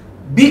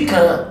bi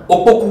kan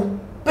opoku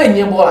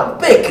penye bola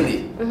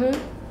pekle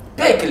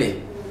pekle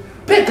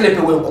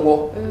pe we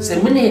kungo se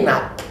mini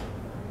na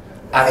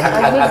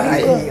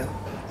aga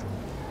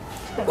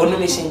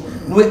onumishi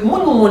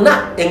no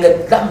na enga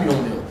damyo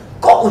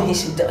ko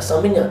ohishi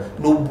samenya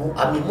no bu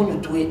ami munu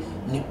tuwe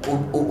ni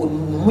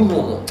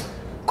munu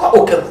ko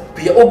oke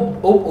pia o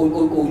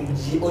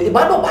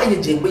ba no ba ye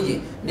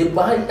jengbe ne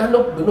ba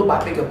no no ba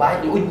pe ke ba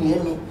ni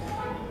onyemi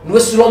no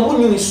suro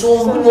munu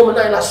so munu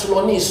na ila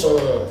suro ni so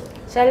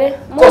Shale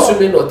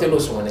kosume no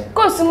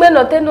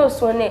teno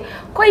sone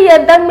ko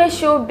ye Dangme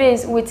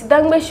ShowBiz with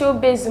Dangme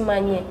ShowBiz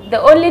Manye the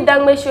only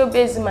Dangme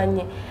ShowBiz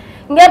Manye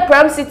nge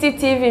Prime City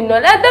TV no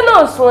let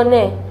no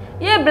sone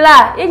ye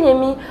bla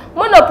enyemi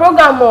mono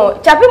program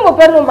chapi mo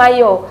peno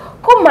mayo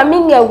ko mami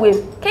ngewe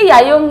ke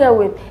yayo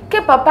ngewe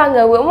ke papa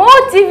ngewe mo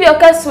TV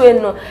okaswe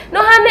no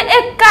hane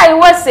ekai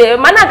wase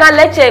mana ga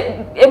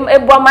leche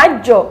ebo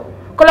majo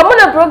kola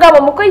mono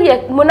program mo ko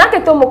ye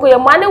monake to mo ko ye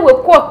mane we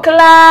ko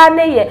kla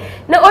ne ye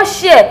ne o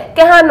share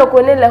ke hano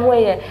ko ne le ho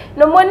ye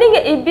no mo ninge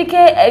ibike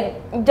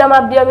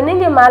jama bia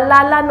ninge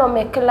malala no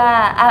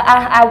mekla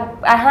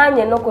a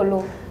hanye no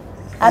kolo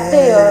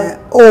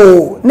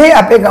apeyo ne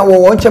apega wo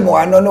wonche mo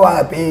ano no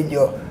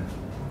apejo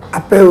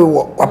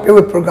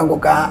apewe program ko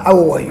ka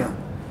awo yo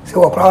se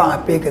wo kra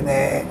apega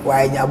ne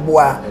wa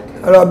nyaboa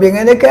lo bi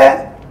ngene ke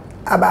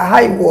aba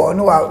hai wo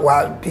no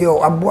wa pio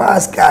aboa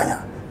skanya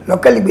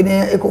locally bi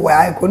ne eko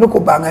wa ko no ko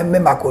banga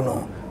memba ko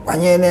no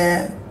wanye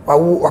ne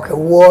wawu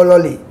wakewo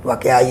loli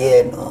wake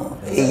aye no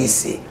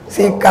eisi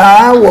se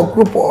ka wo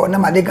group na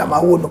madega ma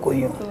wo no ko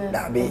yo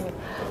dabi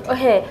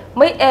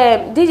moi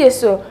DJ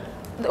so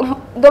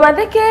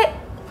domadeke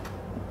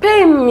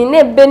pay mi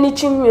ne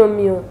benichi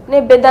mio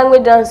ne be Dangme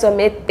Dance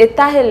me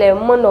etahele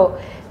mono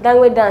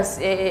Dangme Dance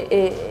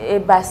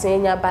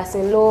basin nya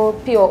basin lo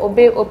pio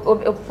obe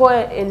opo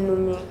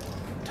enumi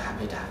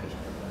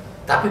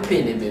tapi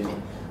pe ne be mi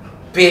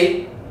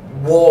pe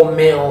wo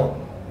meo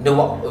de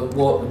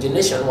wo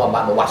generation wa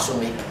ba no waso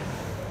me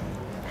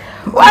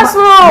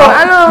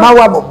ano ma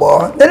wa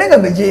bobo delenga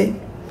beji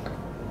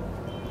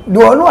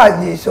do no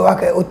aji so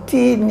aka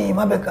oti ni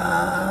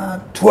mabeka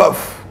 12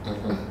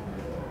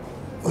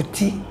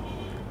 oti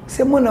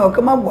se mona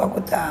kama bo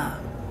akota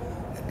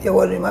pia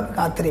wale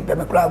mabeka 3 pe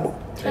me club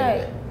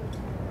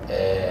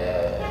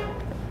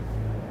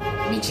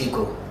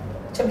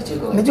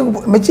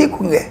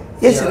michiko nge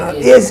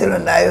yes lo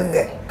nayo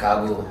nge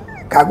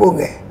kago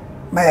nge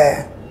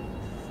me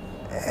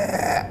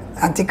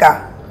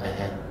antika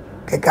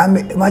ke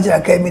kame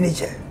imagine ke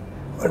miniche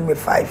or me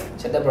 5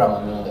 cheda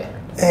brama nge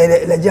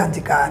la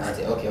jantika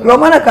lo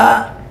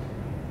manaka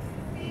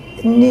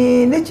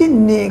ni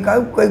ni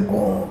ka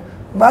ko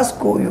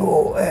Vasco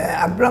yo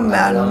Abraham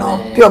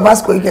pio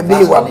Vasco ke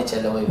bewa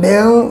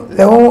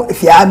le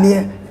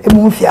fiamie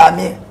emu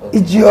fiamie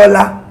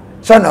ijiola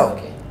sono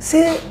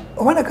se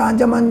wana ka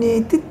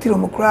jamani titiro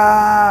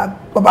mukra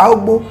baba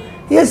ogbo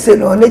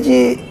yeseno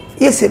leji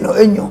yeseno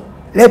enyo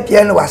le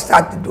piano wa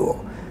start do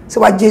se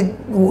waje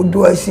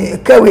do si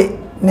kewe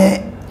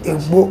ne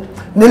egbo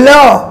ne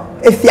lo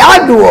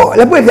efiado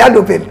le po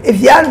efiado pe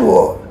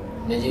efiado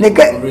ne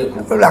ke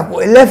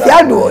le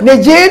fiado ne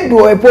je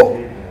do epo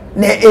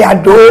ne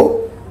eado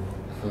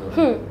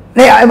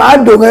Ne ma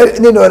do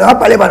ne do na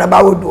pale bana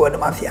ba wo do na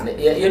mafia.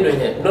 Ye no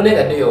nye no ne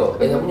ga de yo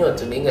e ngam nyo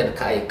to ne ga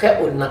kai ka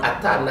o na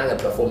ata na ga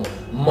perform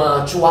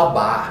ma chua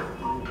ba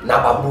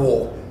na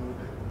babuo.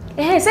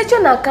 Se cho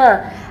na kan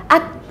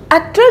a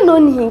train no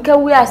ni nka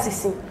we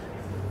asisi.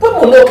 Pe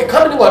mo no ke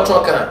kam ni wa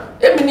tro kan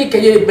e mi ni ke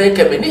ye ben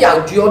ke me ni ya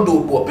du odo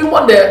bo pe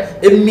mo de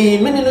e mi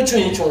ni no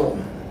twin twin.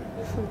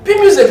 Pe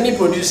music ni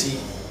produce.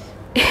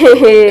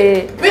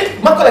 Pe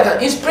makola kan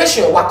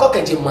inspiration wa ko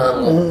ke je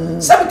man.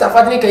 Sabita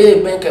fadri ke ye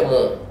ben ke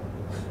mo.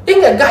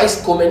 Inga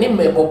guys come ni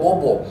me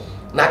bobobo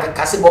na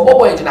kase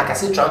bobobo e na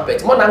kase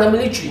trumpet mo na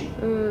military.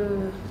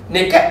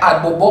 Ne ke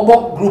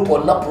bobobo group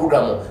on na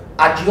program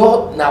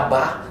adio na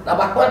ba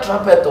kwa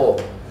trumpet o.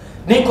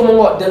 Ni ko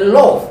mo the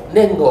love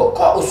nengo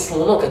ko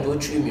osun no ka jo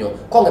twi mi o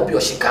ko nga bi o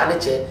shika ne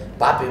che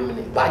ba be mi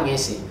ba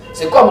nyesi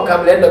se ko mo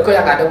kamle no ko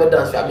ya ga Dangme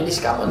Dance family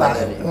shika mo na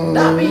ga ni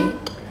da bi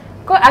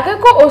ko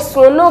akeko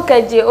osun no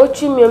ka je o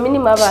twi mi o mini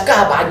ma ba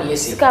shika ba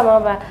nyesi shika ma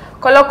ba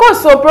ko lo ko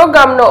so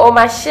program no o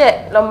ma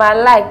share lo ma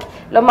like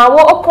lo ma wo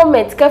o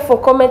comment ke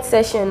for comment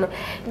section no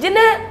jine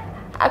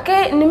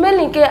ake ni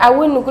meli ke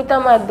awu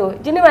nukuta ma do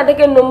jine ma de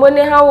ke no mo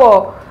ne ha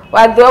wo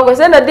wa do go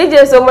se na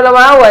DJ so mo lo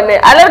ma wo ne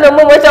ale no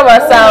mo cha ma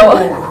sa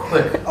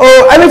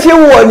oh ani fi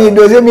wo ni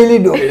do se mili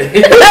do se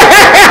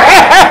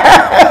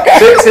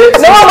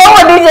no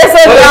mo DJ so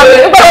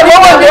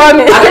mo do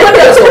ni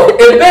ake so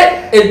ebe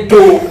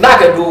edo na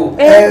ga do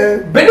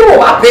be ni mo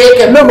wa pe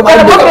ke mo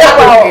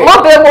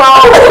pe mo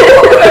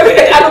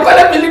anu ko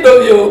le mili do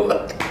yo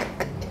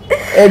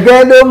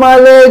ege do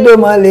male do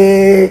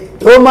male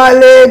do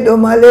male do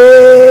male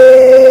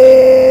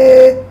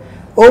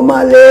o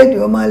male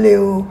do male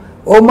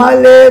o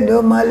male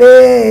do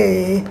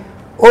male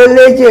o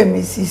leje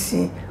mi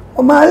sisi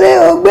o male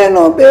o gbe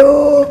no be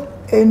o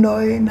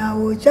eno ina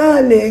o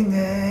chale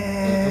nge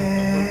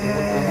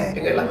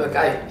la me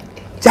kai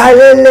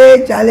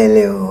chalele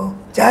chalele o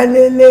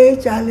chalele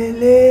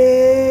chalele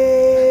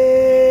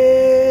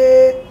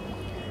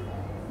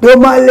do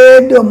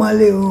male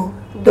o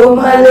do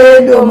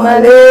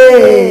male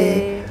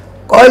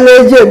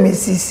college mi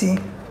sisi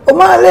o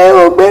male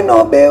o gbe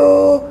no be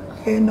o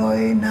eno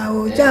ina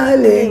o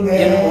chale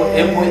nge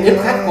ebo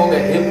ka ko me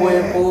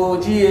ebo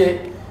jie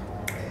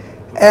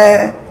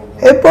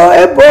ebo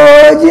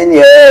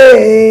jinie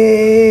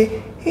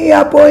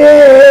ya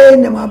poye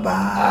ne maba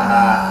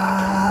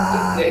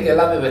ke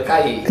la me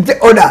kai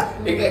oda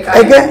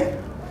ege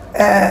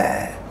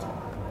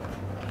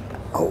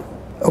oh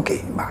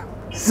okay ma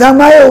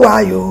zamayo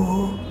wayo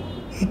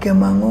ike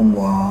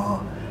mangomo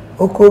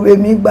okobe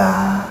mi gba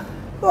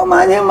o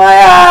manye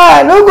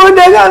maya no go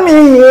dega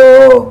mi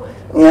o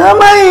ni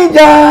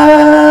amaija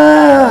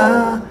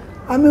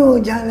ami o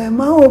jale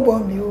ma o bo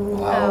mi o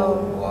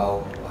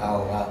wow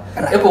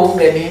e ko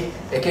ngeni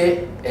eke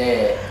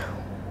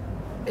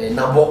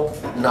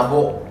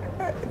nabo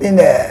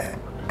ine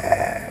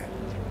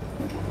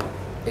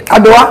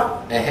adwa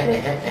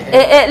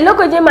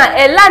loko jema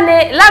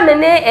la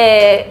mene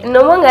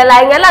no mo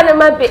ngala ne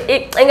ma pe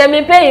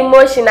ngami pe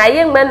emotion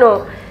aye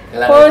ngmeno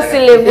ko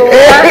silebo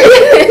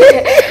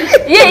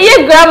ye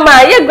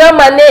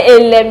grandma ne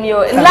elemio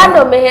la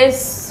no me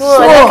hesu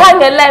ka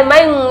ngala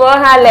mai ngo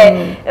hale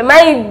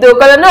mai do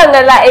ko no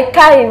ngala e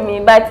kai mi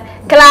but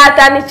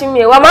klata ni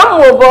chimi wa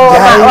mamu bo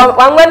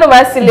wa ngweno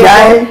ma silebo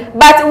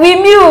but we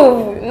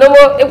move no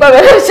mo e kwa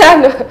me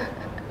chano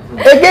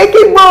ege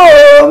kigbo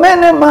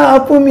mene ma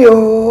pumi o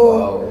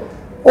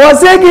o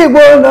se kigbo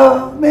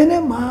no mene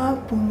ma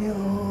pumi o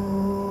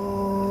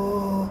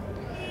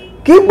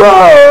kigbo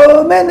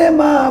mene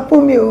ma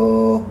pumi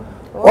o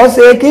o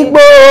se kigbo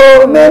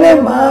mene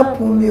ma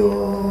pumi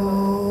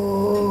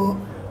o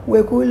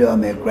we kule o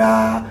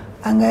mekra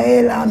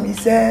angaela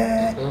mise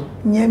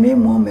nyemi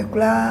mo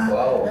mekra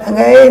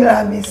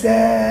angaela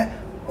mise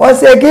o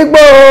se kigbo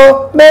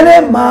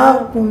mene ma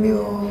pumi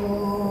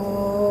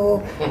o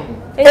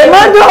e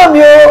ma do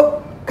mi o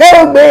ke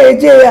o gbe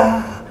je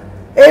ya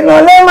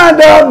eno le ma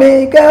do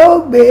mi ke o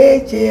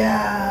gbe je ya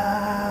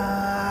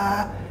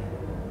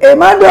e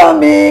ma do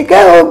mi ke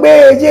o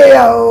gbe je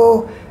ya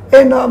o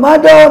eno ma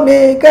do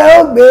mi ke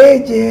o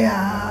gbe je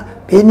ya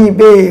bini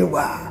be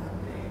wa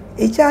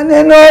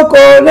ichane no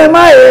ko ne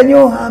ma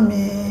enyu ha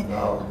mi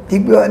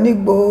digbe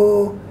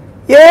onigbo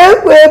ye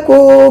pe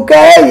ku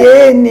ke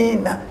ye ni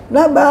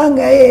na ba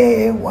nga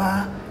ye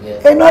wa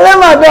eno le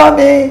ma do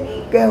mi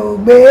ke o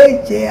gbe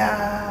je ya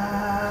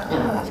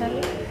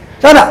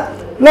sana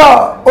no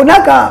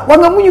onaka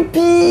wanga munyu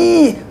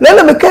pi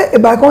lele meke e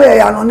ba kon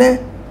ya no ne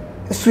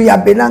su ya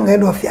benanga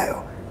do fia yo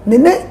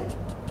nene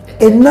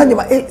enna de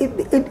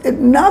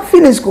na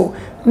feelings ko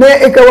me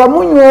e ka wa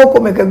munyu ko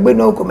me ka gbe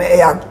no ko me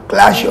ya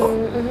clash yo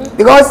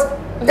because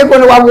e ko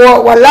no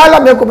wa lala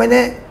me ko me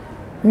ne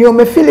ni o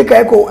me feel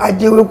ka e ko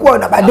ajewe ko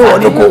na ba de wo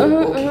ko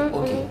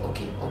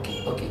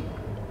okay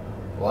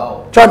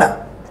wow sana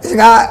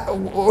singa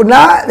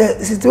na the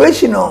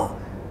situation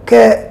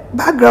ke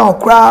background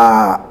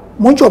kra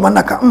muncho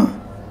manaka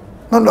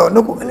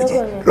no ko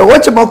ngene lo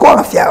wache mako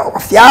afia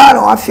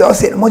no afia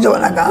ose muncho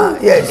manaka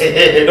yes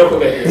no ko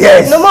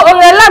yes no mo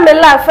ngala me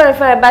la fa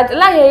but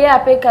la ye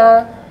ya pe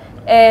kan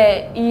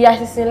iya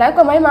sisin like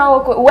ko mai ma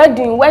wo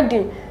wedding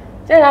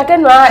se na ke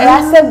no ya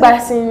se gba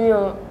sin mi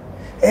o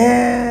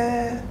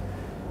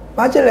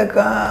machele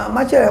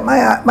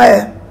maya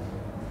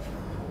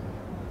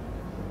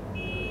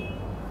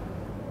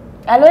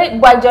alo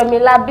gbajo mi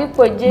la bi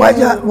ko je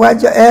waja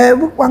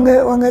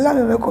wange la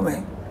me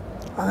come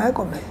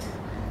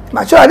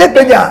ma so ade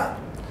peja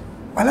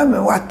wala me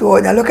wato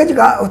ya lo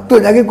kejika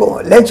to ya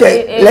ko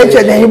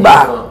leche ne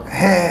ba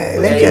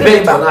leche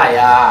ne ba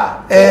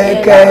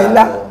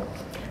kela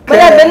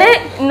bele bene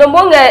no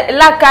bonga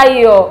la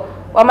kayo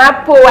wa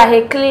ma po wa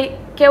hekli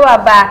ke wa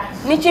ba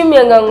ni chimi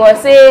ngango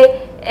se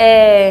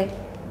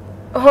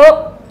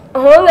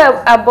ho nga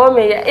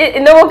abome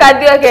no mo ka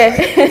dio ke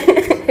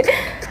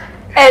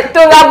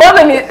to nga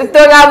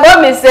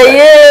bomi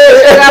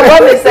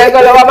se ko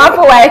lo wa ma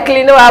po wa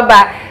hekli no wa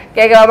ba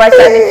ke wa ma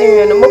chani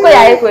chimi no mo ko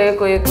ya eko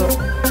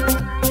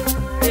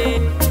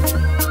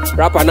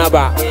Rapper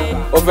naba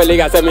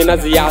ofelega semina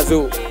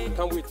ziyazo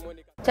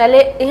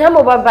chale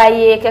ihamo baba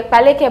ye ke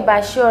pale ke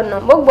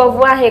bashono mo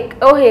gbovu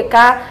o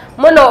heka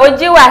mono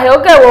ojiwa he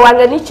oge wo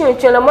wange ni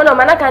chunchuno mono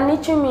manaka ni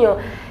chumio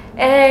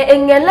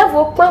engele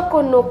vo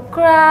kpako no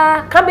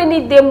kra kambe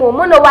ni demo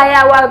mono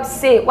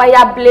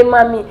waya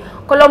blame me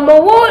kolo mo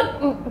wo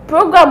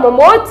program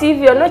mo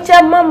TV no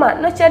che mama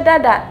no che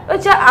dada no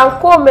che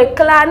anko me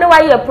kla ne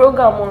waya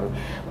program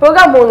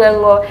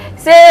ngo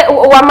se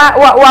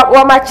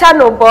wa ma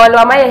channel ball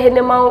wa ma ye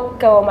hene ma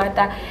ke wa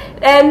mata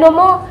no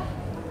mo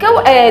ke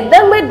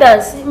Dangme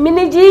Dance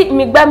miniji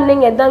migbam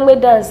ne Dangme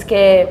Dance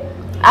ke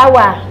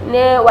awa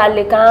ne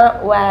wale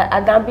kan wa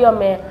agambio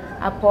me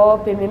apo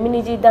pe me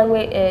miniji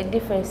Dangme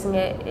difference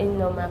nge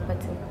no ma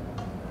pati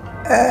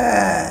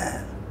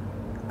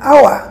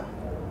awa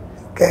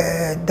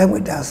ke Dangme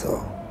Dance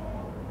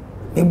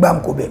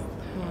migbam ko be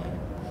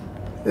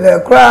le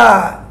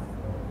kra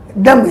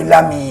Dangme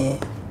lami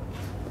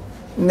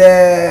ne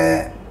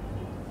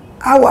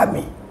awa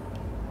mi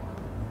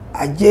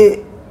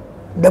aje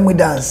Dangme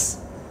Dance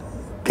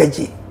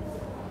keji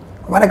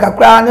mana ka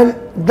kra ne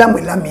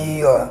Dangme lami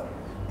yo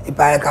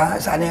ipa ka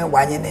sane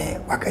wanye ne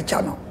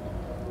wakachano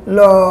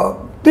lo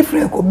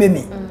different ko be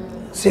mi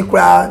se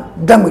kra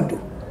Dangme do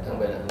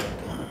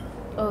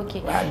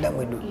okay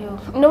Dangme do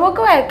no mo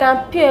ko e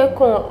kan pie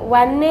ko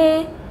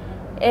wane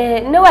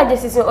ne wa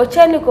jesisi o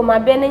cheni ko ma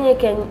be ne nye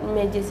ke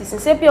me jesisi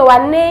se pie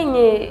wane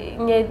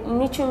nye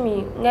ni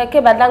chumi nge ke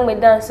ba Dangme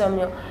Dance o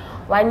mi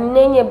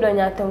wane nye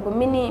blonya tonko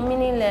mini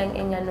le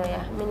engano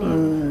ya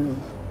mini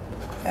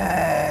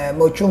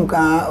mo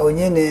chumka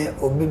onyene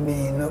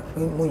obibi no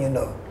munyo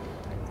no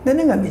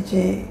nene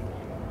ngamichi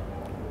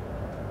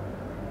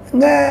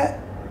nga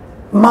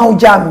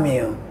mauja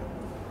mio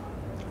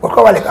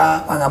kwa wale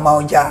ka wanga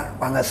mauja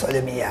wanga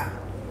solemia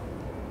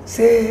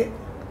se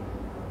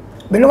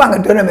beno wanga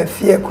dona me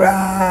fie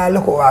kra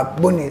loko wa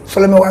boni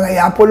soleme wanga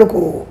ya polo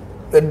ko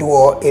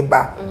eduo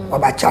eba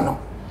wabachano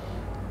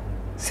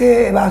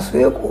se ba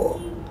suye ko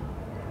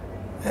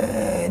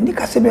ni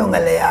kasebe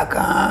ngale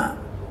yaka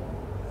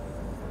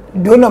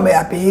dono me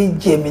ape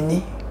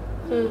Gemini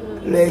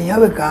le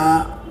yawe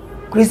ka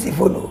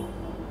Christopher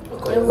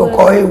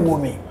ko e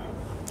wumi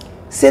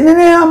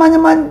senene amanya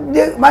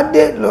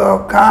made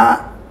lo ka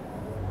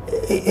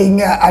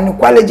inga anu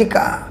college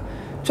ka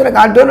chora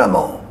ka dono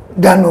mo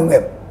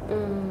danungem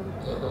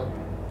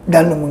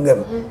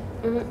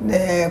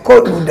ne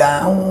ko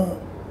duda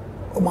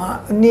o ma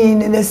ni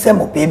ne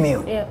semo pe mi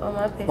o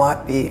ma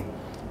pe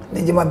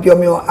ne jema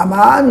biomio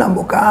ama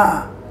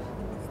nambuka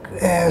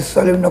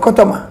solim no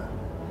kotoma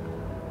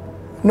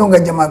nunga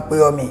jama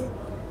kweyomi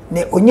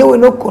ne onyewe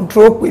no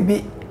control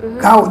kwebi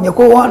ka onye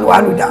ko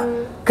wanu da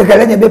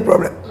kekele nye be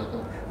problem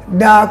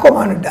da ko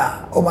manu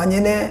da o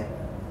manyene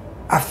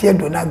afie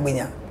do na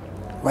gbenya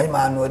wani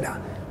ma anu da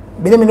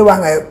bele mi no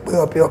wanga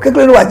kweyo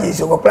kekele no waje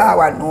so ko pla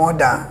wa no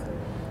da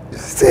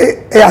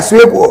se e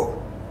asue ko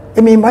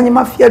emi manye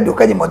ma fie do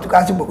ka je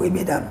motuka si boko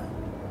ibe da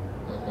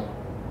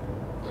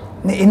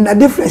ne in a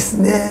difference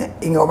ne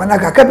inga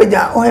manaka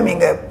kabeja o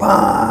heminga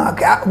pa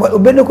ka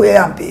obeno ko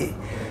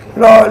yampi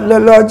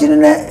lo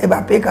jinne e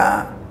ba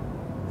peka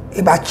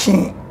e ba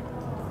chin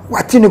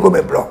watini ko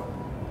be blo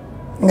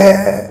nge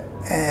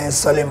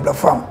solim blo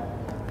fam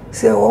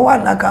se o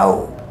wana ka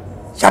o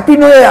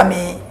chapino ya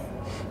mi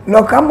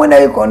lo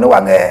kamone ko no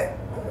wange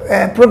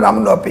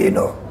program no pe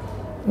no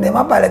ne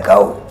ma pale ka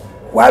o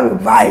wa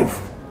revive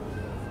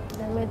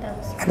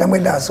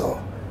Dangme Dance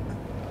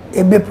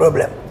e be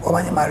problem o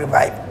ma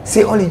revive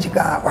se only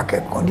jika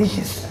wake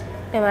conditions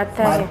e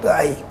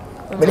matai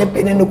bele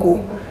pene no ko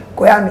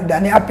ya no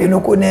dani apeno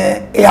ko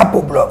ne e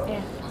apoblo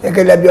e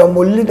ke la bi o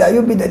mo leader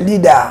you be the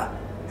leader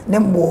ne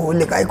mo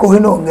le kai ko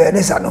hino nge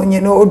ne sa no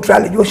nye no try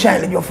le jo shine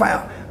le jo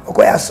fire o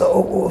ko ya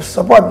so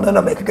support no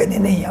no me ke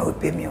ne ya o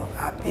pe mi o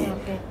happy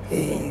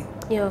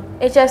yo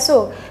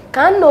so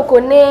kan no ko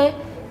ne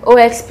o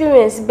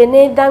experience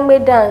bene Dangme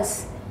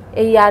Dance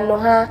e ya no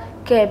ha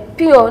ke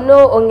pio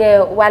no onge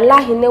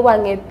wallahi ne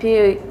wange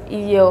pio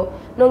iyo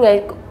no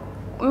nge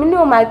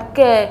minu ma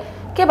ke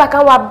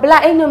baka wa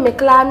bla enyo me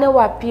kla ne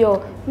wa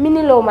pio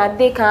mini lo ma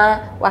de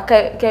kan wa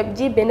ke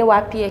ji bene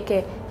wa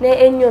pieke na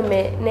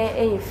enyome na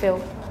eyifel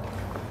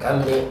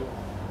kamne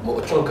mo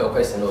chunka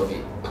question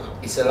obi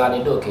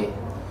iselani doke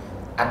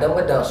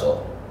Dangme dance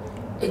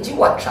eji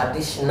wa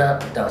traditional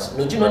dance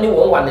no jino ni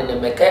won wa ne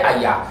meke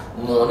aya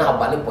no na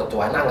abane poto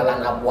wa na ngala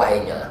na boa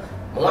enya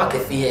mo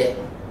akefie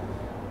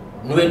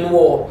no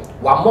enu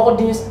wa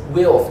modern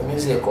way of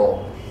music o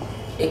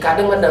e ka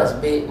Dangme dance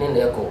be ne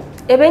na eko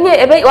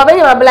wa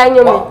benye mabla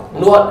nyomi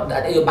no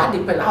that you bad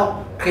depend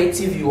how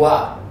creative you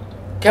are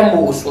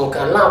kemo so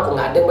kan la ko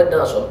nga Dangme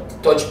dance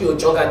touch pi o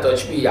chonga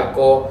touch pi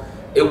yakọ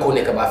eko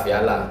ne ka ba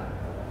fiala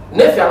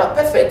ne fiala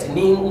perfect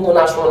ni mo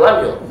national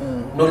lamio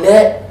no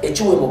le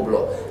echiwe mo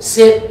blo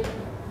say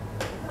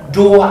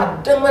do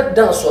Dangme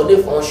dance or the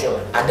function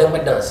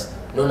Dangme dance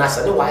no na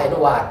sa ne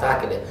wa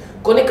attack de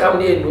ko ni kam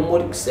ne no mo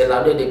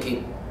sela no de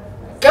ki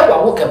ke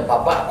wa wo ke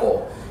baba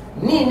ko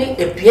ni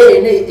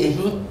epie ne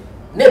ehi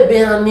ne be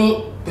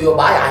ani pe yo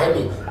ba ya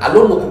hemi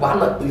alo no ku ba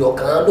na pe yo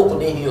kan do ko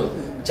ne hi o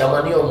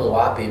jamani o mo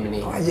wa pe mi ni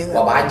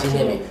wa ba je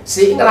ne mi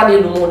se ngala ne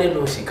no mo ne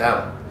no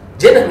sika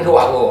je na mi no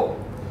wa go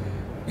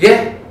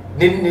ye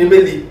ni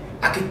meli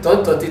aki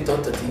tonti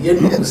ye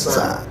no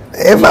sa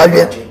e fa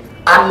bien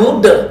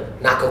anuda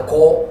na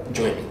ko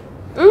joining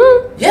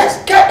yes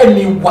ka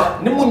emi wa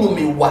ne mu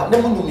nyumi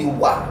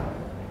wa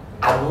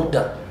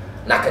anuda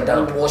na ka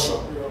dan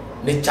portion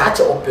ne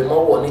chacha opema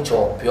wo ne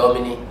cho pio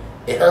mini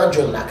e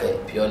hanjo na ka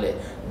pio le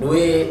no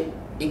e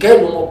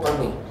ike no mo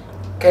pami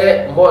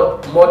ke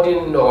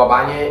modern no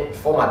wabanye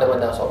former Dangme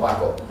dance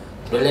obako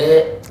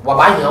le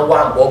wabanye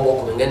wa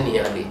mbobo ko ngani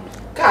ade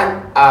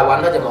kan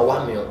wana jama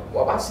wa mio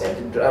waba set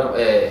drum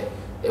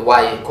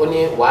why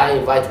koni why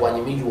invite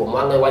wanyimi you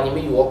manga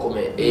wanyimi you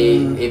okome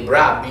e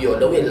bra bio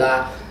the way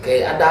la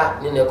ke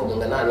ada ni ne ko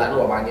ngana la no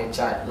wabanye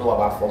cha no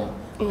waba form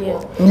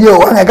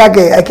yo anga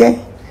kake ake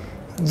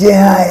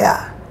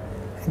jehaya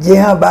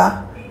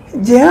jehaba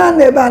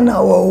jehane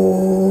bana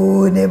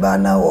wo ne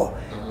bana wo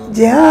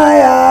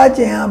jehaya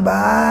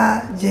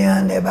jehaba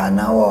jehane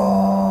bana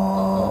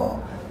wo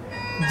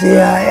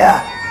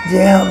jehaya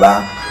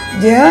jehaba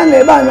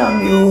jehane bana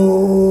mi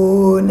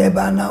ne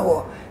bana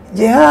wo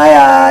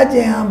jehaya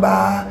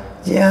jehaba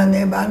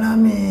jehane bana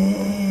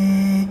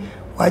mi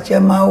wache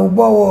ma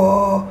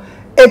ubowo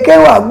eke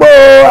wa gbo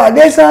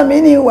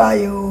adesami ni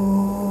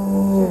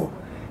wayo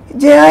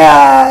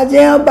jehaya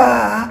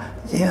jehaba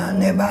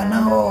jehane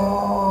bana wo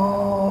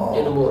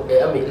eno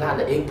ami la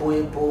na epo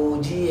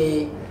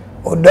ji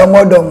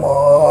Udomo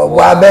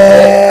bwabe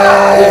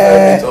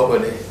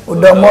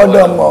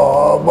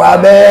udomo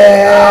bwabe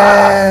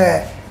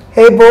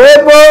ebo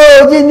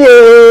jini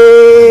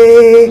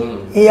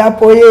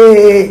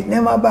iyapoye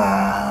ne maba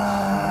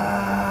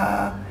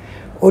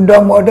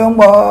udomo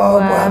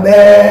bwabe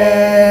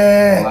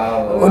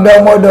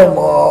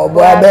udomo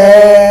bwabe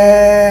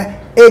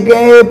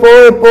ege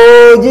epo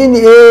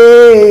jini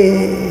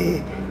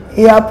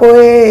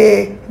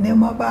iyapoye ne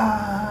maba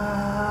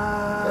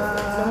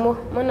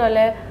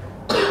monole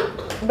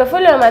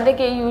before le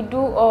madeke you do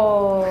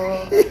or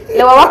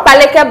le wa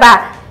paleke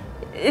ba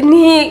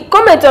ni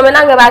comment o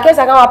menanga ba ke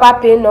saka wa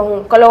pape no hu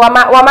ko le wa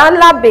ma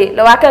labe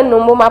le wa ke no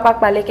mo ma pa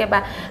paleke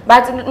ba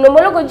but no mo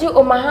logo ji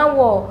o ma ha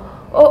wo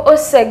o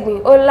segbi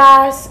o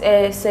last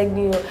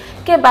segbi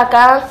ke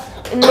baka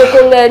no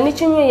ko ni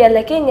chinyu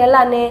yele ke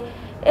nyela ne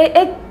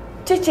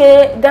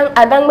chiche dan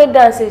Dangme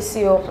dance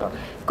si o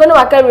ko no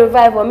wa ke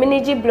revive o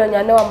miniji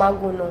blonya ne wa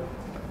maguno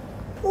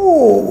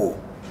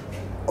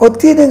o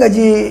tine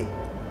ngaji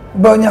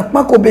bonya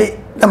makobe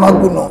na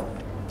maguno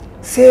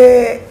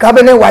se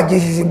kabene waje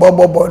sisi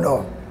bobo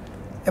no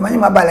e manyi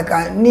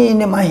mabaleka ni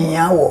ne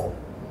mahia wo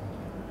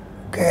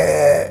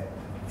ke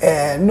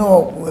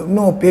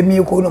no pemi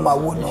ko no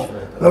maguno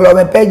lolo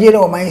me peje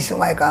no mai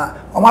sumaika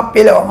o ma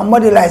pele o ma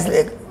modelize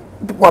like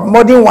what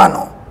modern one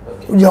no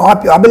jo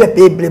happy abele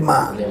peble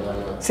ma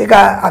se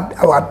ka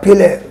awa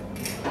pele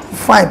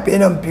fine pe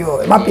no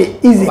pure ma pe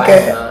easy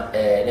ke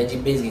energy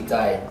bass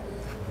guitar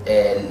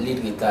lead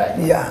guitar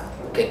yeah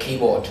ke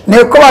keyboard ne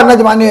ko na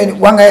jamani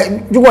wanga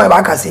jugo ba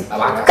kasi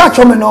ka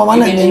chome no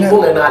mana ni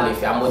ko na le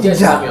fi amoje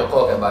sami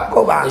ko ke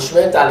ba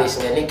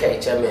instrumentalist ne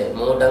ke cheme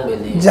mo Dangme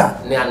le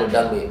ne anu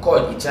Dangme ko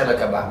cheme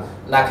ke ba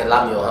na ke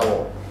lamio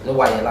hawo no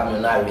wa ye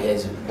lamio na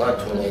rehearse 1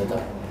 2 later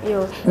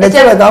yo ne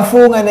cheme ga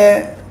funga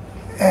ne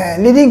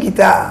leading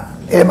guitar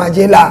ele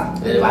majela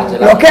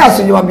lo ke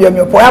asu juma bi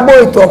mi po ya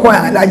boy to ko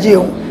ya la je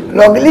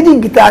lo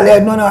leading guitar le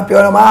no na pe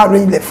no ma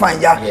arrange le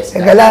fine ja e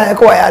gala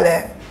ko ya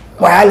le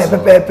waya le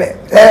pepe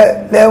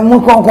le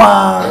mu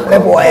konkwa le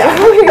boya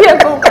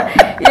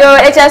yo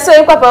echa so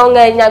ikwa pa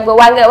nga nyagbe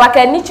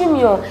waka ni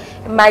chumio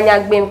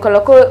manyagbe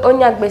koloko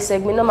onyagbe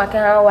segbe no maka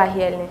ha wa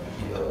hiele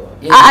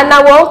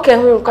anawo ke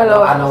hu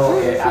kolo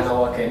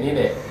anawo ke ni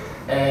de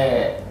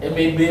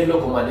emebe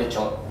lokomade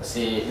chon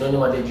se no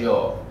nyumade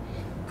jo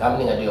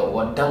kamni ngade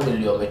wo Dangme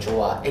lio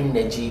mechoa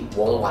energy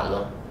won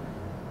wano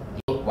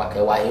waka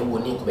wa ewo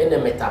ni ko ene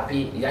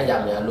metapi ya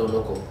me alo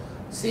loko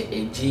se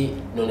eji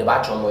no ne ba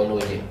chomo eno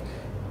je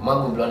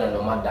magu blona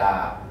no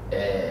mada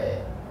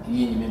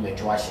yi ni me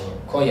twashin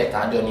ko ye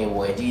ta do ni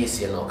wo e di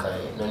esi no kan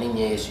no ni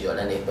nye esi yo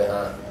na ne pe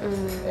ha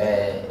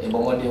e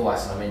bomode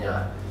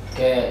wasamenya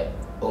ke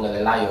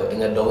ongele layo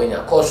enga Dawhenya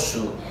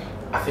kosu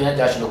afia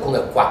jashi no kunga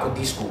kwako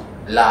disco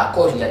la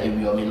ko nya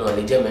ewi o mi no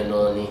le jeme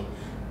no ni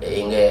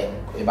enge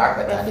e ba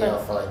ka ta de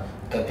afan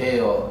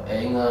kapeo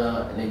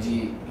enga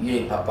neji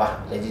ye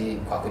papa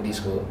neji kwako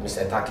disco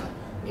Mr. Taki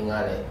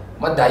inga le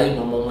madayi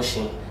no mo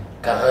mushin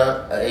ka ha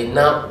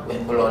ina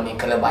bloni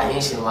kala ba hin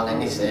shin wanga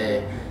ni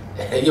se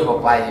ye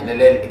papa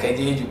le ka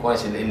ji ju kwa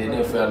shele le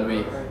ne fa no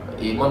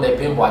e mo me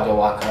pimbo ajo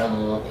wa kan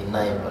mu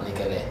ina e bloni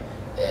kala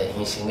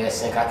hin shin ga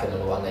sen ka ke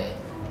no wanga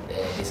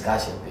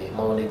discussion pe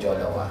mo ne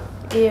jole wa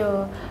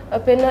yo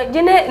openo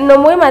jine no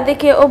mo ma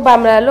deke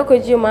obamra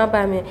lokoji ma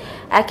bame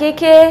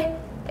akeke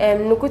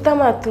nukuta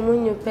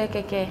matumunyu pe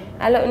keke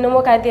alo no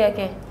mo ka de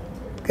keke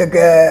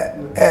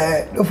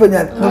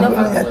Dawhenya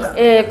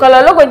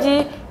kolo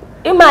lokoji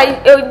ima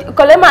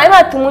kolema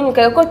ima tumunyu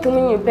keke ko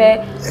tumunyu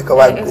pe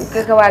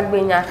keke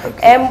wagbenya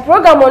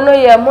program no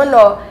ye mo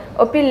no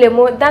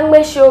opilemo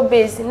Dangme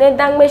ShowBiz ne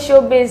Dangme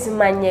ShowBiz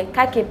Manye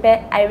kakepe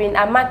Irene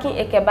Amaki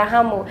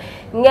ekebahamo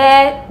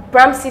nge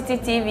Pram City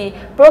TV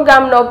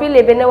program no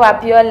opilebe ne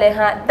wapiole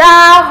ha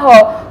da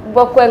ho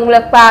bokwengle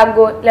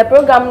pago le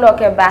program no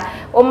keba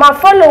o ma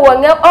follow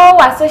wange all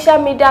wa social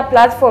media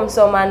platforms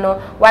o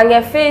mano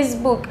wange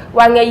Facebook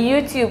wange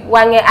YouTube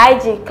wange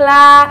IG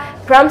Kla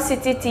Pram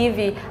City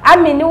TV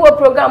amini wo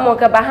program o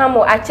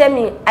kebahamo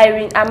achemi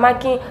Irene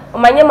Amaki o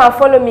manye ma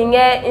follow mi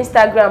nge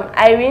Instagram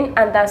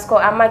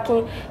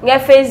Irene_Amaki nge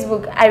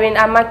Facebook Irene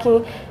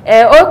Amaki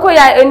oko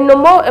ya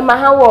enomo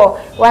mahawo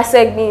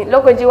wasegbi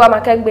lokoji wa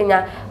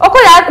makagbenya oko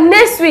ya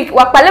next week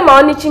wakpale ma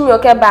oni chimi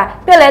okeba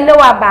pele ne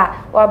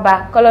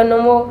waba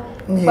kolonomo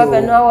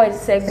baba no wa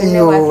segbi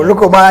ne wa yo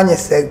loko ba anye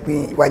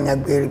segbi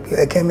wanyagberi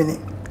ekemini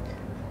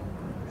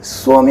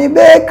Swami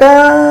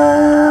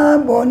beka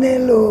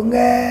bonelo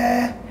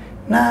nge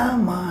na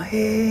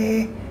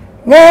mahe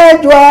nge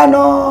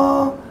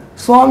jwano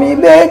Swami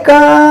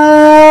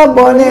beka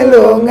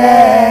bonelo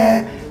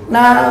nge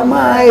na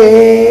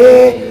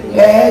mahe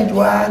nge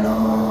jwano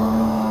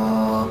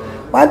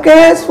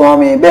wake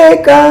Swami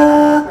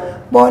beka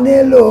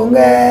bonelo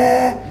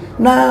nge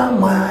na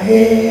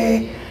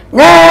mahe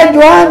nge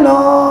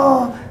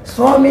jwano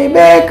Swami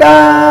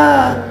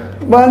beka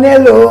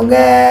bonelo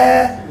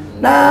nge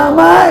na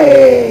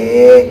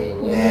mahe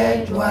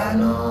nge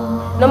jwano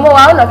no mo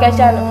wa no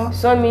kechano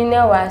Swami ne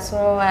wa so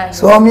wa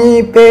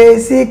Swami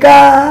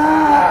pesika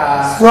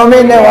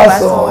Swami ne wa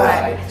so wa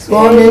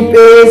Swami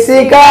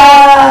pesika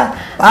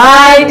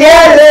my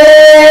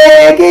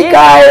dear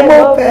kikai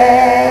mo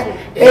pe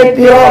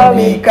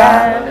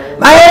epiomika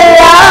my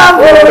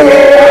afoye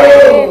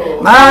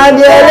my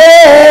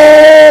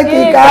dear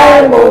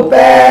kikai mo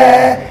pe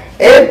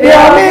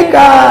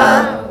epiomika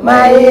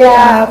my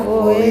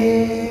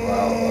afoye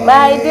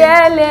my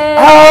dear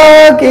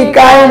oh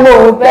kikai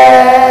mo pe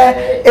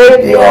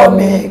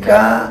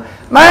epiomika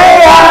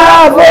my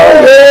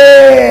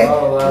afoye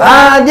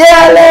my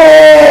dear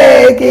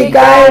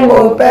kikai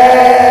mo pe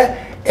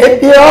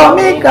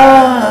epiomika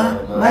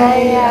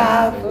my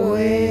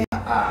afoye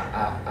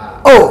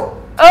oh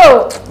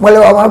wale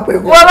wa ma pe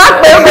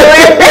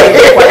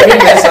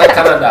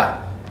Canada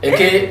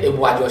eke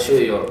ebuajo show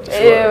yo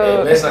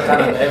mesa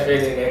Canada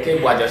eke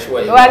ebuajo show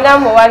yo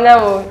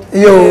wanamo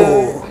yo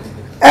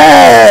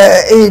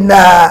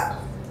ina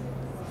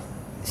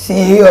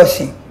si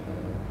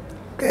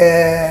ke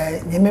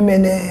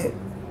nyemene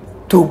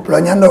tu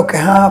planyando ke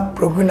ha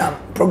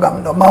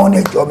program no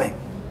maone jome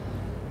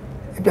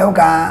epiam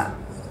ka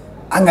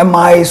anga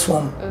mai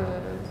swom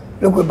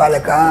loko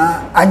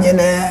baleka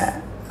anyene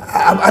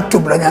atu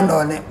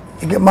planyando ne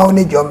ike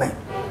maone jome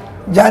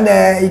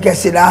jane ike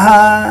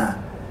silaha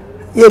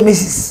ye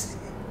Mrs.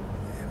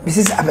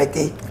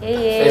 Apertey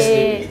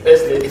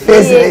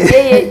first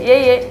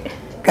ye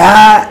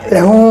ka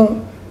lehu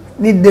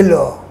ni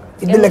delo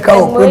idele ka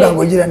o program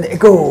go jira ne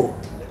eko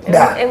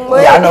da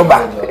ya no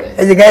ba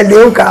e ga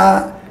leo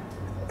ka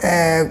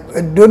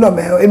do no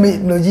me emi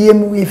no ji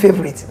emu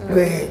favorite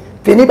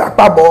fini ba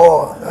pa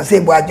bo se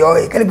bo ajo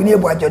e kale bi ni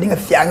bo ajo ni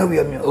fia nga wi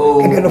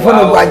o ke no fo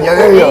no bo ajo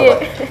yo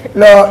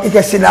lo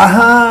ike sila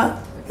ha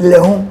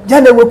lehu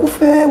jande we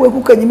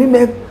ku ka nyimi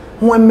me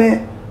hueme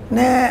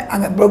ne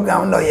anga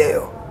program no ye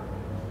yo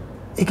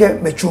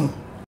ike mechum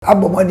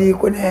abomodi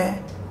ko ne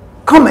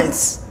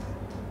comments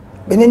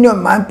benenyo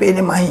man pe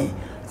ni mahi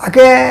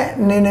ake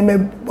ne me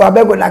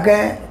abego na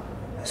ke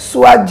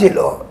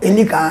suajelo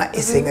elika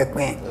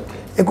esengekwen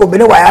eko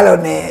bene wayalo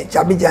ne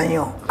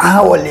chabijanyo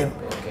aha wole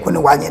ko ne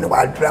wanye ne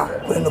wadra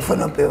ko no fo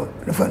no pe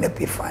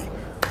fine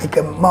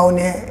ike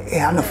maune e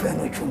hano fe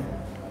no chum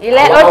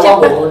ile oche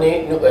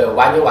ni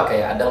wanye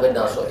wakaya Dangme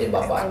Dance e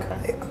baba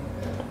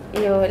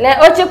yo le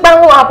oche pa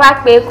hu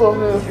apa pe ko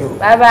hu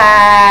bye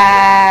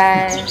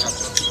bye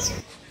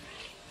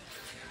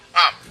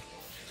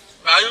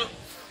you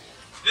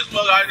this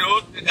mother I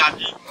know the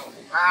daddy.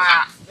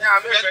 Yeah,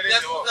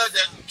 let's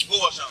go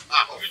wash up.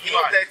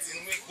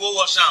 Go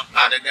wash up.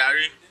 The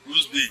Gary,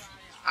 who's big?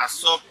 I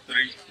suck 3,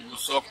 you will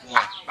suck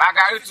 1. I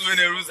got you to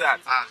the rules that.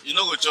 You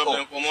know go chop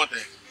them for more than.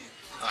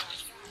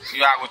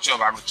 You are go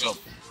chop, I go chop.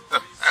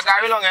 I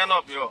got you long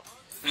enough, yo.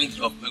 Let me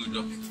drop.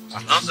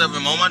 Don't say my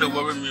mama they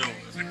worry me.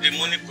 The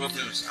money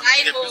problems.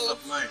 I'm the peace of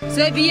mind.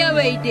 So be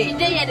away day.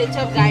 They hear the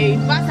chop guy.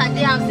 Once a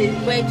day I'm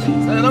saying wait.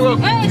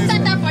 Hey,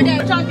 set up for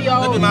them chop your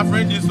own. My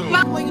friend is so.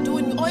 What are you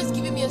doing? You're always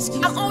giving me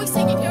excuses. I'm always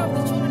taking care of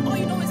the children. All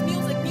you know is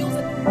music.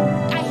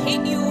 I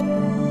hate you.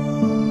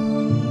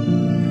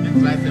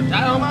 It's like that. I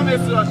don't want to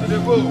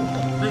go.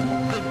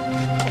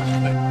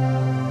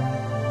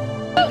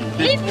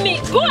 Leave me.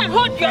 Go and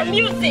hold your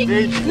music.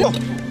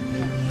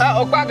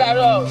 Oh,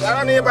 Pagaro,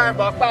 I don't need my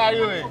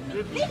you.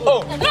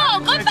 Oh, no,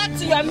 go back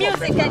to your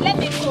music and let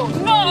me go.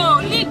 No,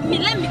 leave me,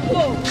 let me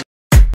go.